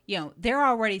on, they're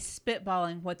already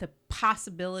spitballing what the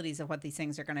possibilities of what these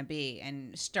things are going to be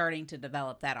and starting to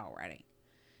develop that already.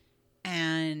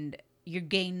 And you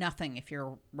gain nothing if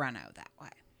you're Renault that way.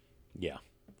 Yeah.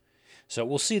 So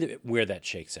we'll see where that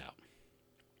shakes out.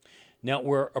 Now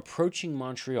we're approaching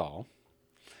Montreal,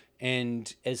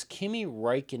 and as Kimi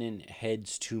Raikkonen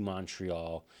heads to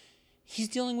Montreal, he's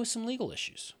dealing with some legal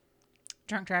issues.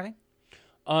 Drunk driving?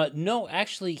 No,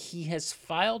 actually, he has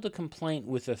filed a complaint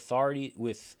with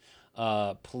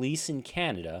police in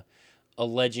Canada,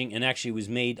 alleging, and actually was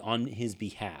made on his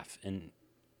behalf, and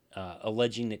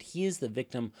alleging that he is the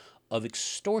victim of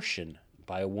extortion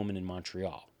by a woman in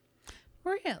Montreal.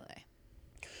 Really?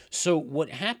 So what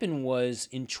happened was,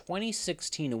 in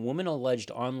 2016, a woman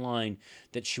alleged online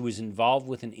that she was involved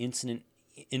in an incident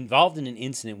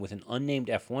with an unnamed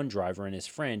F1 driver and his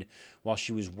friend while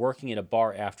she was working at a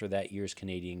bar after that year's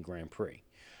Canadian Grand Prix.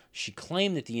 She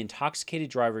claimed that the intoxicated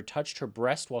driver touched her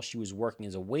breast while she was working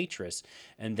as a waitress,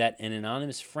 and that an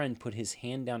anonymous friend put his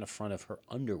hand down the front of her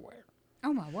underwear.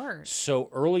 Oh, my word. So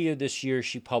earlier this year,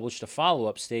 she published a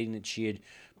follow-up stating that she had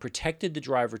protected the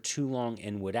driver too long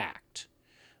and would act.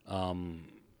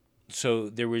 So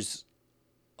there was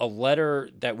a letter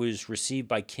that was received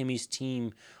by Kimi's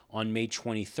team on May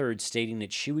 23rd stating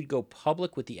that she would go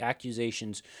public with the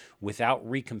accusations without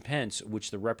recompense,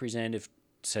 which the representative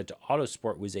said to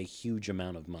Autosport was a huge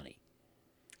amount of money.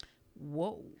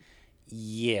 Whoa.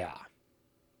 Yeah.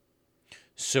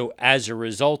 So as a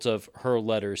result of her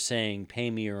letter saying, pay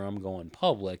me or I'm going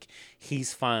public,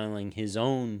 he's filing his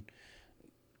own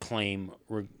claim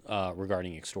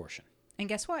regarding extortion. And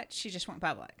guess what? She just went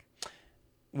public.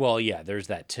 Well, yeah, there's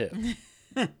that too.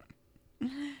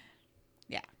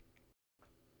 Yeah.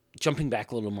 Jumping back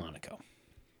a little to Monaco.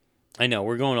 I know,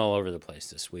 we're going all over the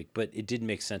place this week, but it did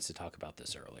make sense to talk about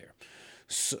this earlier.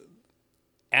 So,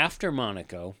 after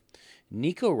Monaco,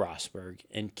 Nico Rosberg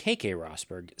and KK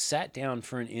Rosberg sat down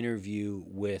for an interview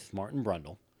with Martin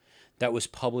Brundle that was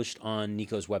published on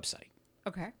Nico's website.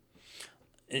 Okay.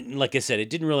 And like I said, it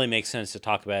didn't really make sense to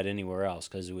talk about it anywhere else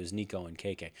because it was Nico and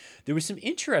KK. There was some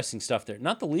interesting stuff there,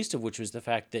 not the least of which was the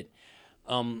fact that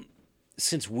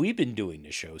since we've been doing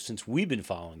this show, since we've been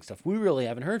following stuff, we really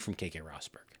haven't heard from KK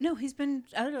Rosberg. No, he's been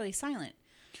utterly silent.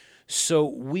 So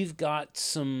we've got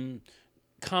some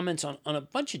comments on a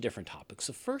bunch of different topics.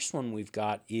 The first one we've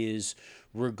got is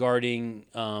regarding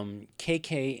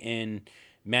KK and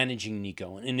managing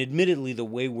Nico. And admittedly, the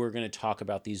way we're going to talk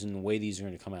about these and the way these are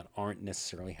going to come out aren't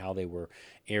necessarily how they were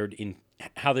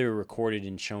how they were recorded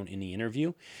and shown in the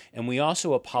interview. And we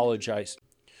also apologize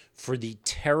for the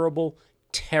terrible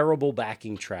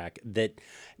backing track that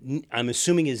I'm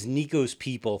assuming is Nico's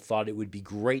people thought it would be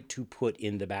great to put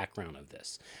in the background of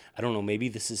this. I don't know, maybe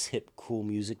this is hip, cool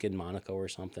music in Monaco or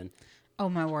something. Oh,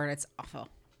 my word, it's awful.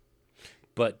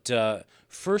 But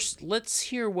first, let's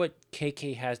hear what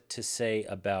KK has to say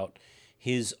about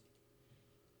his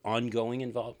ongoing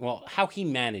involvement, well, how he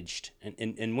managed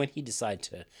and when he decided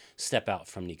to step out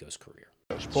from Nico's career.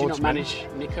 Did you not manage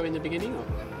Nico in the beginning? Or?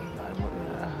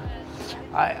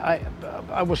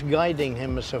 I was guiding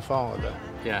him as a father.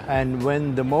 Yeah. And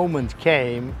when the moment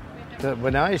came,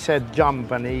 when I said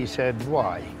jump and he said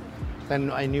why, then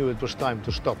I knew it was time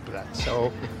to stop that.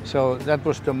 So that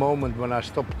was the moment when I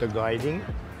stopped the guiding.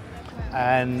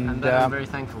 And that I'm very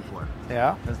thankful for.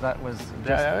 Yeah. Because that was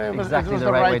it was exactly the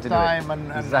the right way right to time do it.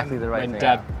 and Exactly the right when thing.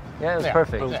 Dad- Yeah, it was Yeah,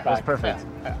 perfect. was It was back. perfect.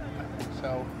 Yeah.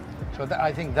 So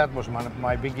I think that was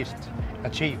my biggest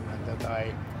achievement, that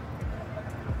I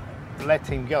let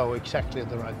him go exactly at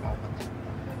the right moment.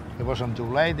 It wasn't too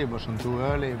late, it wasn't too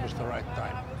early, it was the right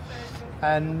time.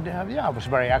 And I was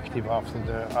very active after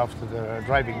the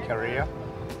driving career.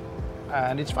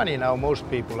 And it's funny now, most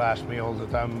people ask me all the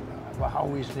time, well, how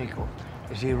is Nico?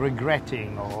 Is he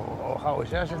regretting or how is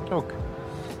he? I said, look,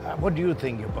 what do you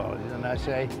think about it? And I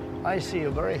say, I see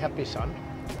a very happy son.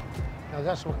 Now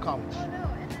that's what counts.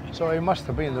 So it must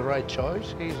have been the right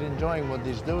choice. He's enjoying what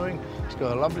he's doing. He's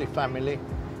got a lovely family,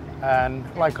 and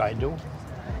like I do,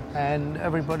 and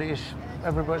everybody's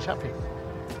happy.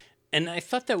 And I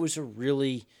thought that was a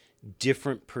really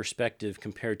different perspective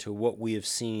compared to what we have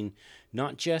seen,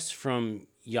 not just from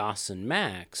Jos and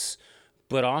Max,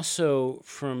 but also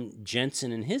from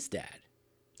Jensen and his dad.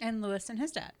 And Lewis and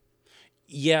his dad.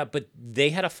 Yeah, but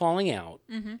they had a falling out,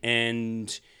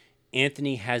 and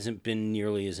Anthony hasn't been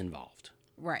nearly as involved.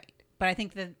 Right. But I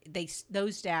think that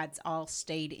those dads all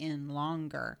stayed in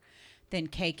longer than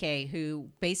KK, who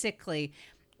basically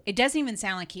It doesn't even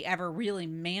sound like he ever really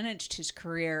managed his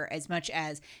career as much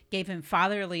as gave him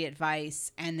fatherly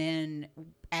advice. And then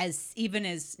even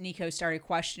as Nico started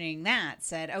questioning that,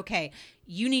 said, okay,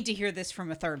 you need to hear this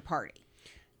from a third party.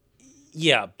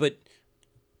 Yeah, but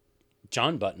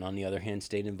John Button, on the other hand,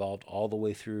 stayed involved all the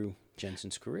way through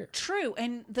Jensen's career. True.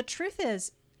 And the truth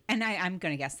is, and I'm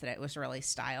going to guess that it was really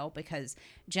style, because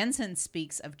Jensen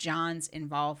speaks of John's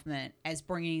involvement as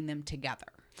bringing them together.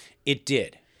 It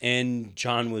did. And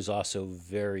John was also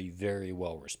very, very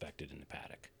well respected in the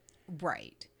paddock.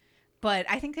 Right. But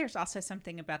I think there's also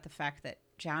something about the fact that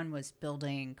John was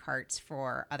building karts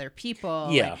for other people.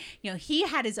 Yeah. And, he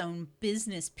had his own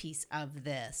business piece of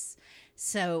this.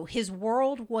 So his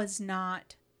world was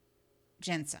not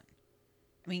Jensen.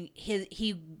 I mean,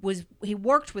 he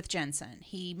worked with Jensen.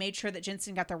 He made sure that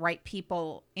Jensen got the right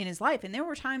people in his life. And there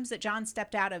were times that John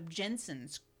stepped out of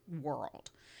Jensen's world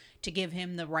to give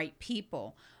him the right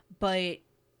people. But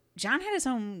John had his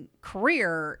own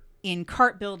career in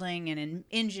kart building and in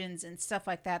engines and stuff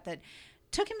like that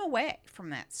took him away from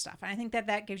that stuff. And I think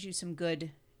that gives you some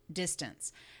good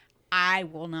distance. I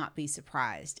will not be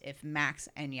surprised if Max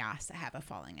and Yas have a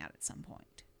falling out at some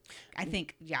point. I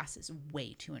think Yas is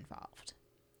way too involved.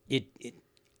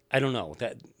 I don't know,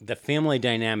 that the family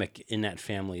dynamic in that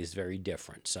family is very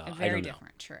different. So Very I don't know.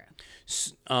 different,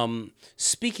 true.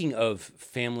 Speaking of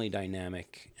family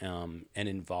dynamic and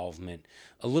involvement,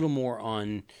 a little more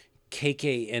on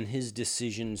KK and his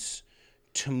decisions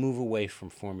to move away from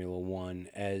Formula One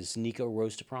as Nico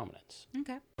rose to prominence.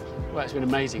 Okay. Well, it's been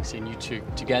amazing seeing you two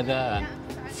together and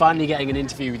finally getting an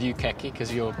interview with you, Keke,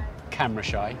 because you're camera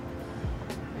shy.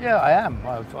 Yeah, I am.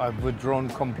 I've withdrawn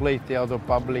completely out of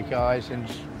public eye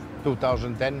since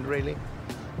 2010, really.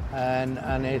 And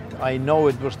I know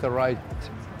it was the right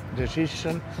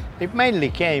decision. It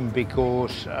mainly came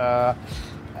because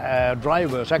active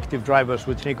drivers,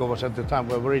 which Nico was at the time,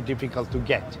 were very difficult to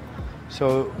get.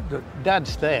 So the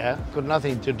dad's there, got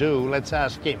nothing to do, let's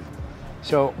ask him.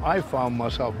 So I found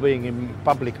myself being in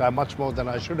public eye much more than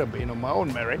I should have been on my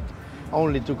own merit,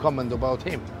 only to comment about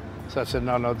him. So I said,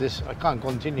 no, I can't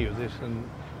continue this. And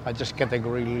I just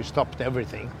categorically stopped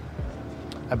everything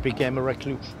and became a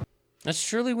recluse. That's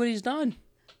truly what he's done.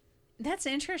 That's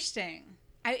interesting.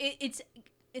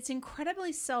 It's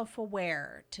incredibly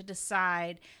self-aware to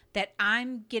decide that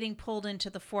I'm getting pulled into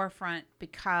the forefront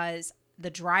because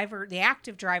the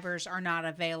active drivers are not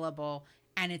available,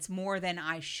 and it's more than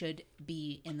I should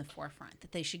be in the forefront,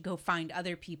 that they should go find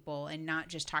other people and not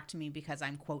just talk to me because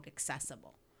I'm, quote,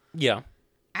 accessible. Yeah.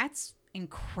 That's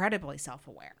incredibly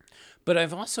self-aware. But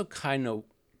I've also kind of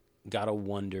got to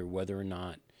wonder whether or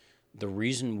not the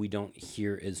reason we don't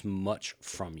hear as much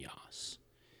from Yas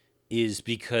is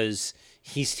because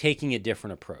he's taking a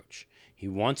different approach. He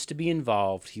wants to be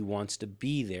involved. He wants to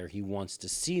be there. He wants to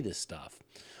see this stuff.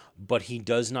 But he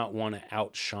does not want to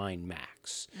outshine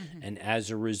Max. Mm-hmm. And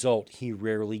as a result, he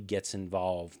rarely gets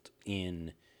involved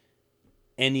in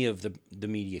any of the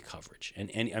media coverage.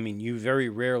 And I mean, you very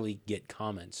rarely get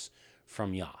comments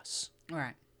from Yas.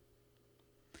 Right.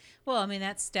 Well, I mean,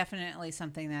 that's definitely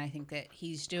something that I think that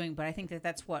he's doing, but I think that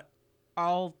that's what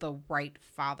all the right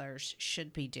fathers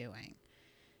should be doing.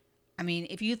 I mean,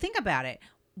 if you think about it,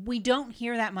 we don't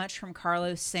hear that much from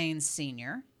Carlos Sainz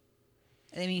Sr.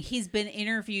 I mean, he's been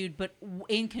interviewed, but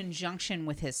in conjunction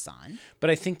with his son. But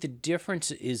I think the difference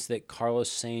is that Carlos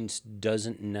Sainz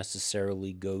doesn't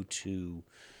necessarily go to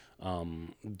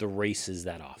the races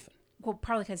that often. Well,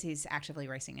 probably because he's actively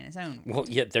racing in his own. Well,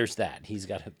 yeah, there's that. He's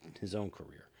got his own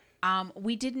career.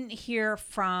 We didn't hear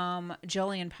from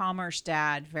Jolyon Palmer's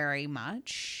dad very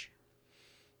much.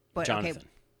 But, Jonathan. Okay,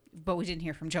 but we didn't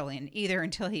hear from Jolyon either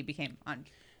until he became on.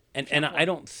 And I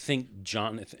don't think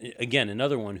Jonathan, again,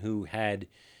 another one who had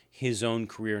his own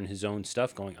career and his own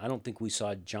stuff going, I don't think we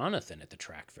saw Jonathan at the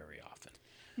track very often.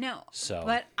 No, so.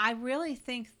 But I really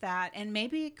think that, and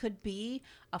maybe it could be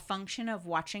a function of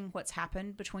watching what's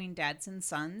happened between dads and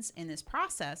sons in this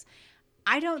process.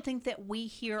 I don't think that we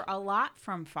hear a lot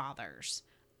from fathers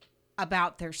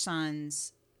about their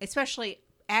sons, especially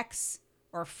ex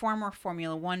or former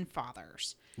Formula One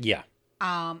fathers. Yeah.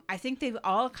 I think they've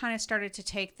all kind of started to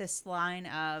take this line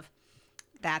of,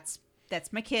 that's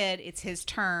my kid, it's his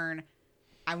turn.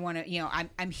 I want to,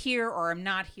 I'm here or I'm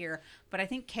not here. But I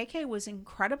think KK was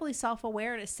incredibly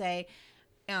self-aware to say,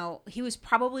 he was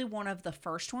probably one of the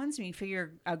first ones. I mean,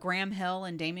 figure Graham Hill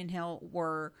and Damien Hill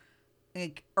were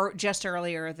just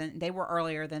earlier than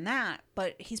that.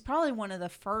 But he's probably one of the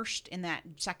first in that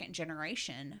second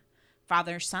generation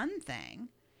father-son thing.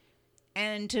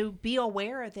 And to be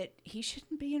aware that he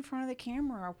shouldn't be in front of the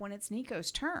camera when it's Nico's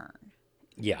turn.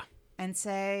 Yeah. And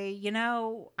say,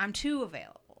 I'm too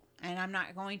available. and I'm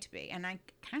not going to be. And I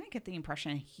kind of get the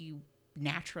impression he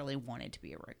naturally wanted to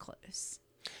be a recluse.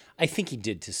 I think he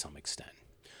did to some extent.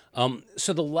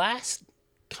 So the last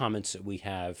comments that we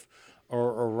have are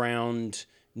around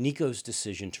Nico's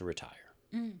decision to retire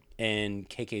and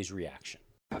KK's reaction.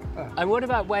 And what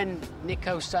about when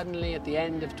Nico suddenly, at the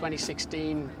end of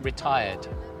 2016, retired?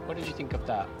 What did you think of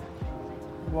that?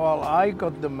 Well, I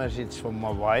got the message from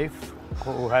my wife,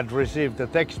 who had received a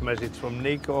text message from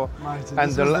Nico. Martin,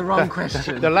 this was the wrong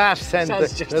question. The last Sounds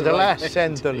just the the right last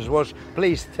question to sentence me. was,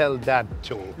 "Please tell Dad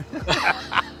too."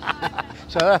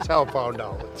 So that's how I found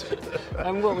out.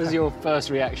 And what was your first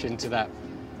reaction to that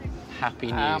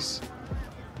happy news?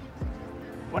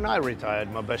 When I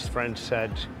retired, my best friend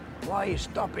said, "Why are you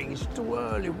stopping? It's too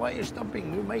early. Why are you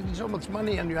stopping? You're making so much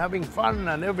money and you're having fun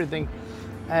and everything."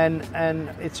 And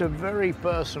it's a very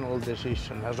personal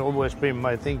decision. Has always been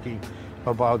my thinking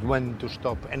about when to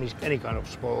stop any kind of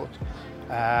sport,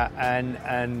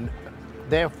 and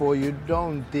therefore you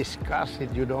don't discuss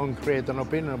it. You don't create an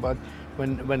opinion. But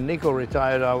when Nico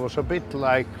retired, I was a bit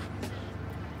like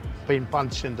being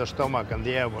punched in the stomach, and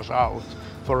the air was out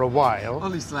for a while.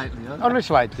 Only slightly, huh? Only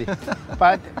slightly.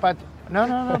 but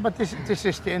no. But this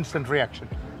is the instant reaction,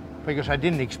 because I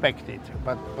didn't expect it.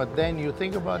 But then you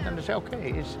think about it and you say,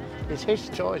 okay, it's his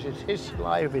choice, it's his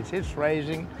life, it's his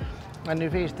racing, and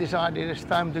if he's decided it's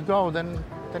time to go, then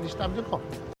it's time to go.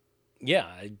 Yeah.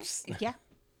 Yeah.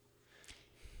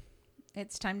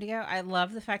 It's time to go. I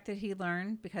love the fact that he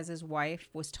learned because his wife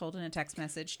was told in a text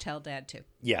message, tell Dad too.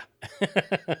 Yeah.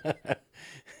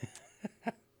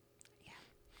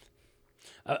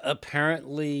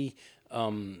 Apparently,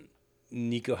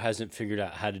 Nico hasn't figured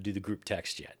out how to do the group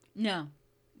text yet. No,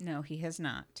 he has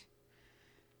not.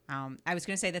 I was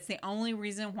going to say that's the only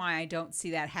reason why I don't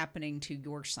see that happening to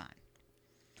your son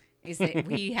is that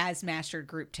he has mastered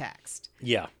group text.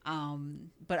 Yeah.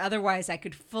 But otherwise, I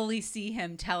could fully see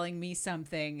him telling me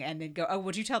something and then go, "Oh,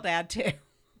 would you tell Dad too?"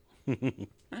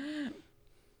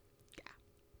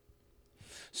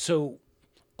 So,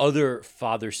 other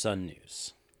father-son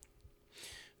news.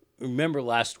 Remember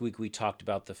last week we talked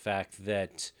about the fact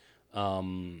that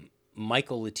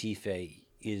Michael Latifi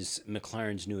is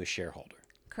McLaren's newest shareholder.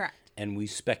 Correct. And we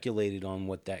speculated on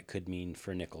what that could mean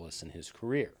for Nicholas and his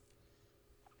career.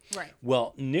 Right.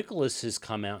 Well, Nicholas has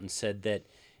come out and said that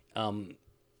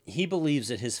he believes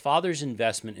that his father's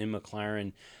investment in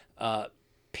McLaren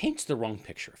paints the wrong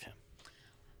picture of him.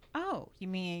 Oh, you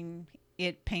mean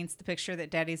it paints the picture that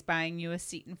Daddy's buying you a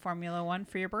seat in Formula One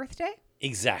for your birthday?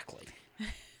 Exactly.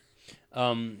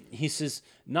 He says,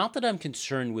 not that I'm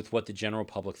concerned with what the general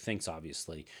public thinks,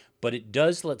 obviously, but it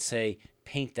does, let's say,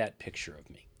 paint that picture of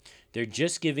me. They're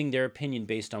just giving their opinion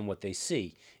based on what they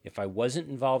see. If I wasn't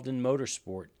involved in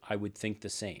motorsport, I would think the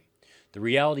same. The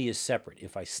reality is separate.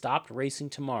 If I stopped racing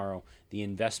tomorrow, the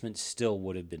investment still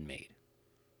would have been made.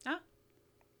 Ah.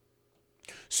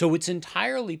 So it's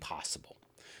entirely possible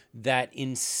that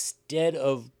instead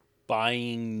of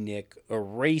buying Nick a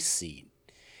race seat,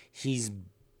 he's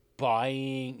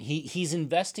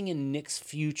investing in Nick's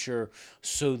future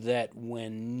so that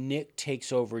when Nick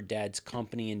takes over Dad's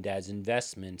company and Dad's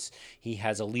investments, he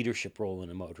has a leadership role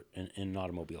in an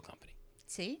automobile company.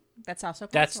 See, that's also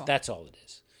possible. That's all it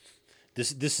is.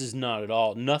 This is not at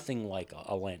all nothing like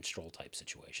a Lance Stroll type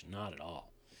situation. Not at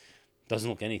all. Doesn't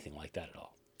look anything like that at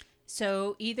all.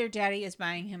 So either Daddy is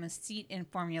buying him a seat in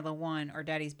Formula One or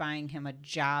Daddy's buying him a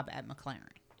job at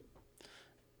McLaren.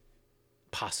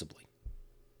 Possibly.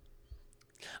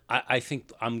 I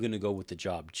think I'm going to go with the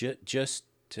job just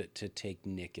to take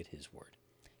Nick at his word.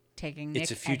 Taking Nick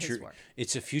at his word.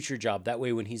 It's a future job. That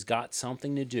way when he's got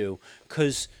something to do,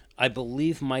 because I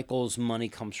believe Michael's money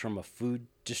comes from a food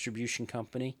distribution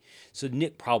company. So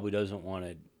Nick probably doesn't want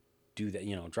to do that.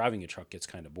 You know, driving a truck gets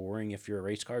kind of boring if you're a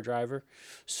race car driver.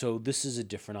 So this is a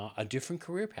different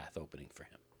career path opening for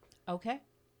him. Okay.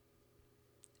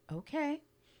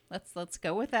 Let's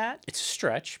go with that. It's a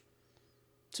stretch.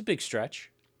 It's a big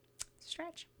stretch.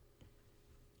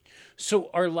 So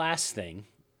our last thing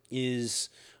is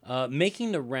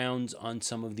making the rounds on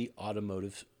some of the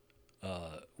automotive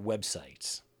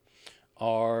websites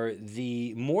are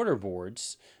the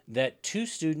mortarboards that two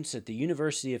students at the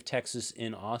University of Texas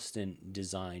in Austin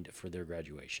designed for their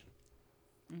graduation.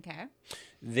 Okay.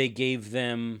 They gave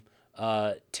them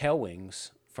tail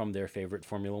wings from their favorite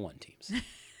Formula One teams.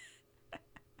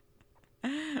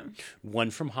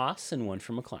 One from Haas and one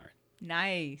from McLaren.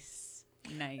 Nice.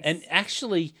 And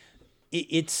actually,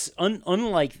 it's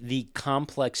unlike the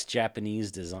complex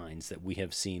Japanese designs that we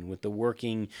have seen with the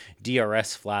working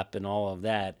DRS flap and all of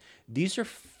that. These are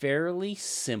fairly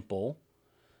simple,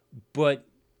 but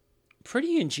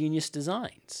pretty ingenious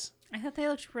designs. I thought they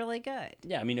looked really good.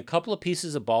 Yeah, I mean, a couple of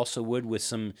pieces of balsa wood with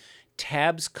some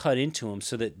tabs cut into them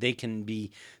so that they can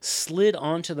be slid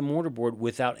onto the mortarboard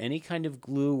without any kind of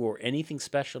glue or anything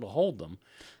special to hold them,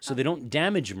 so they don't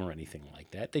damage them or anything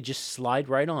like that. They just slide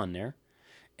right on there,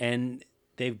 and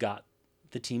they've got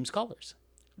the team's colors.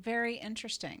 Very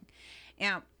interesting.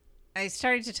 Now, I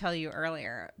started to tell you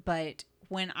earlier, but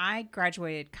when I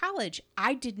graduated college,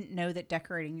 I didn't know that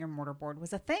decorating your mortarboard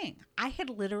was a thing. I had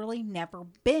literally never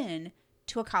been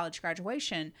to a college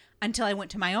graduation until I went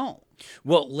to my own.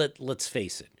 Well, let's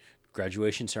face it.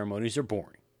 Graduation ceremonies are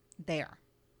boring. They are.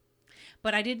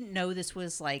 But I didn't know this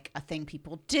was like a thing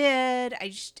people did. I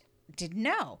just didn't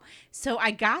know. So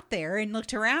I got there and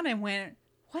looked around and went,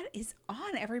 what is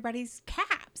on everybody's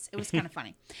caps? It was kind of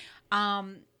funny.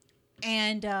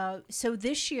 So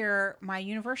this year, my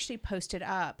university posted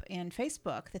up in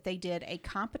Facebook that they did a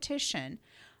competition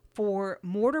for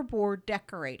mortarboard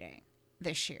decorating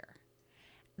this year.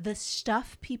 The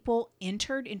stuff people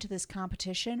entered into this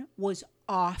competition was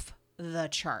off the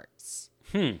charts.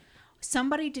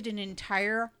 Somebody did an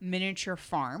entire miniature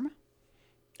farm.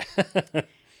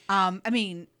 I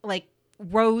mean, like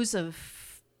rows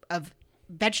of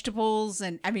vegetables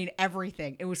and I mean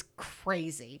everything. It was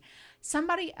crazy.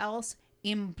 Somebody else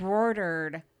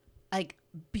embroidered like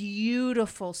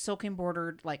beautiful silk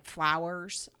embroidered like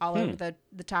flowers all over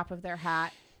the top of their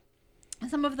hat.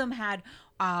 Some of them had,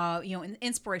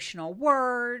 inspirational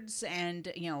words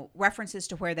and, references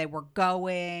to where they were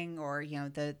going or,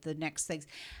 the next things.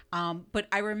 But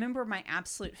I remember my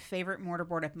absolute favorite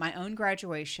mortarboard of my own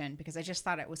graduation, because I just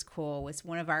thought it was cool, was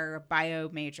one of our bio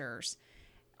majors.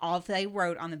 All they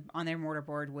wrote on their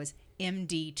mortarboard was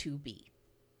MD2B.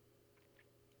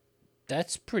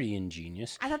 That's pretty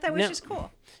ingenious. I thought that was just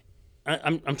cool.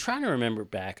 I'm trying to remember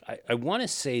back. I want to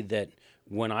say that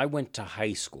when I went to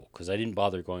high school, because I didn't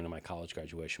bother going to my college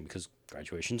graduation because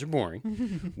graduations are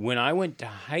boring. When I went to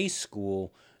high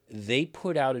school, they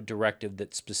put out a directive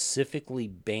that specifically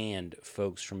banned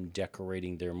folks from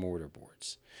decorating their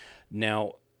mortarboards.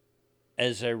 Now,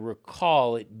 as I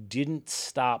recall, it didn't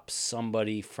stop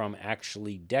somebody from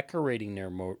actually decorating their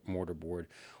mortarboard,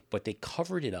 but they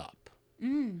covered it up.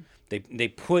 They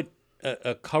put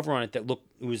a cover on it that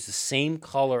it was the same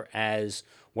color as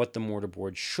what the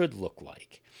mortarboard should look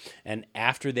like. And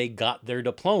after they got their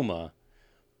diploma,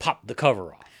 popped the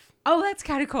cover off. Oh, that's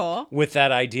kind of cool. With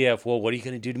that idea of, well, what are you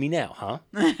going to do to me now, huh?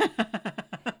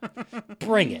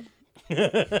 Bring it.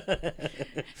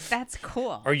 That's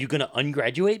cool. Are you going to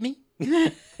ungraduate me?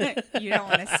 You don't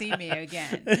want to see me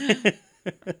again.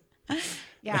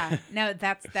 Yeah, no,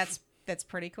 that's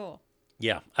pretty cool.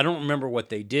 Yeah, I don't remember what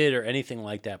they did or anything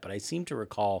like that, but I seem to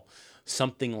recall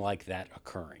something like that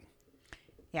occurring.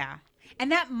 Yeah.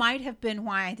 And that might have been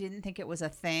why I didn't think it was a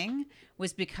thing,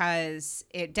 was because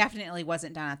it definitely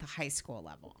wasn't done at the high school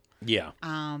level. Yeah.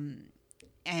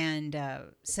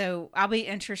 So I'll be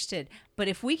interested. But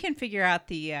if we can figure out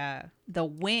the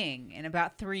wing in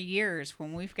about 3 years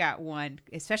when we've got one,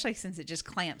 especially since it just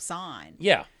clamps on.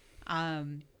 Yeah.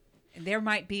 There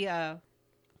might be a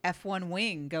F1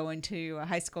 wing going to a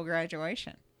high school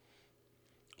graduation.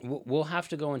 We'll have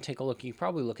to go and take a look. You can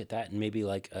probably look at that and maybe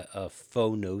like a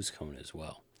faux nose cone as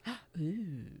well.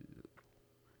 Ooh.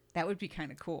 That would be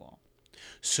kind of cool.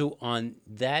 So on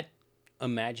that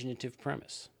imaginative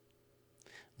premise,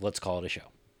 let's call it a show.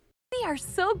 We are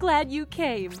so glad you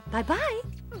came. Bye-bye.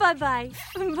 Bye-bye.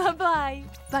 Bye-bye.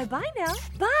 Bye-bye now.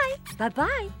 Bye.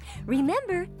 Bye-bye.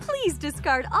 Remember, please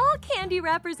discard all candy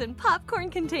wrappers and popcorn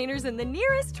containers in the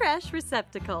nearest trash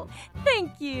receptacle.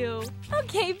 Thank you.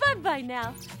 Okay, bye-bye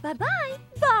now. Bye-bye.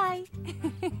 Bye.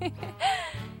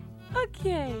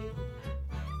 Okay.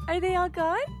 Are they all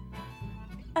gone?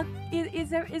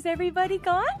 Is everybody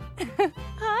gone?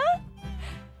 Huh?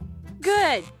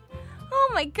 Good. Oh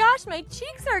my gosh, my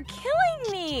cheeks are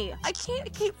killing me. I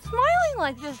can't keep smiling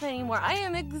like this anymore. I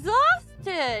am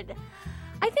exhausted.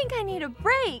 I think I need a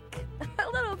break. A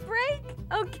little break?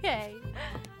 Okay.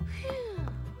 Phew.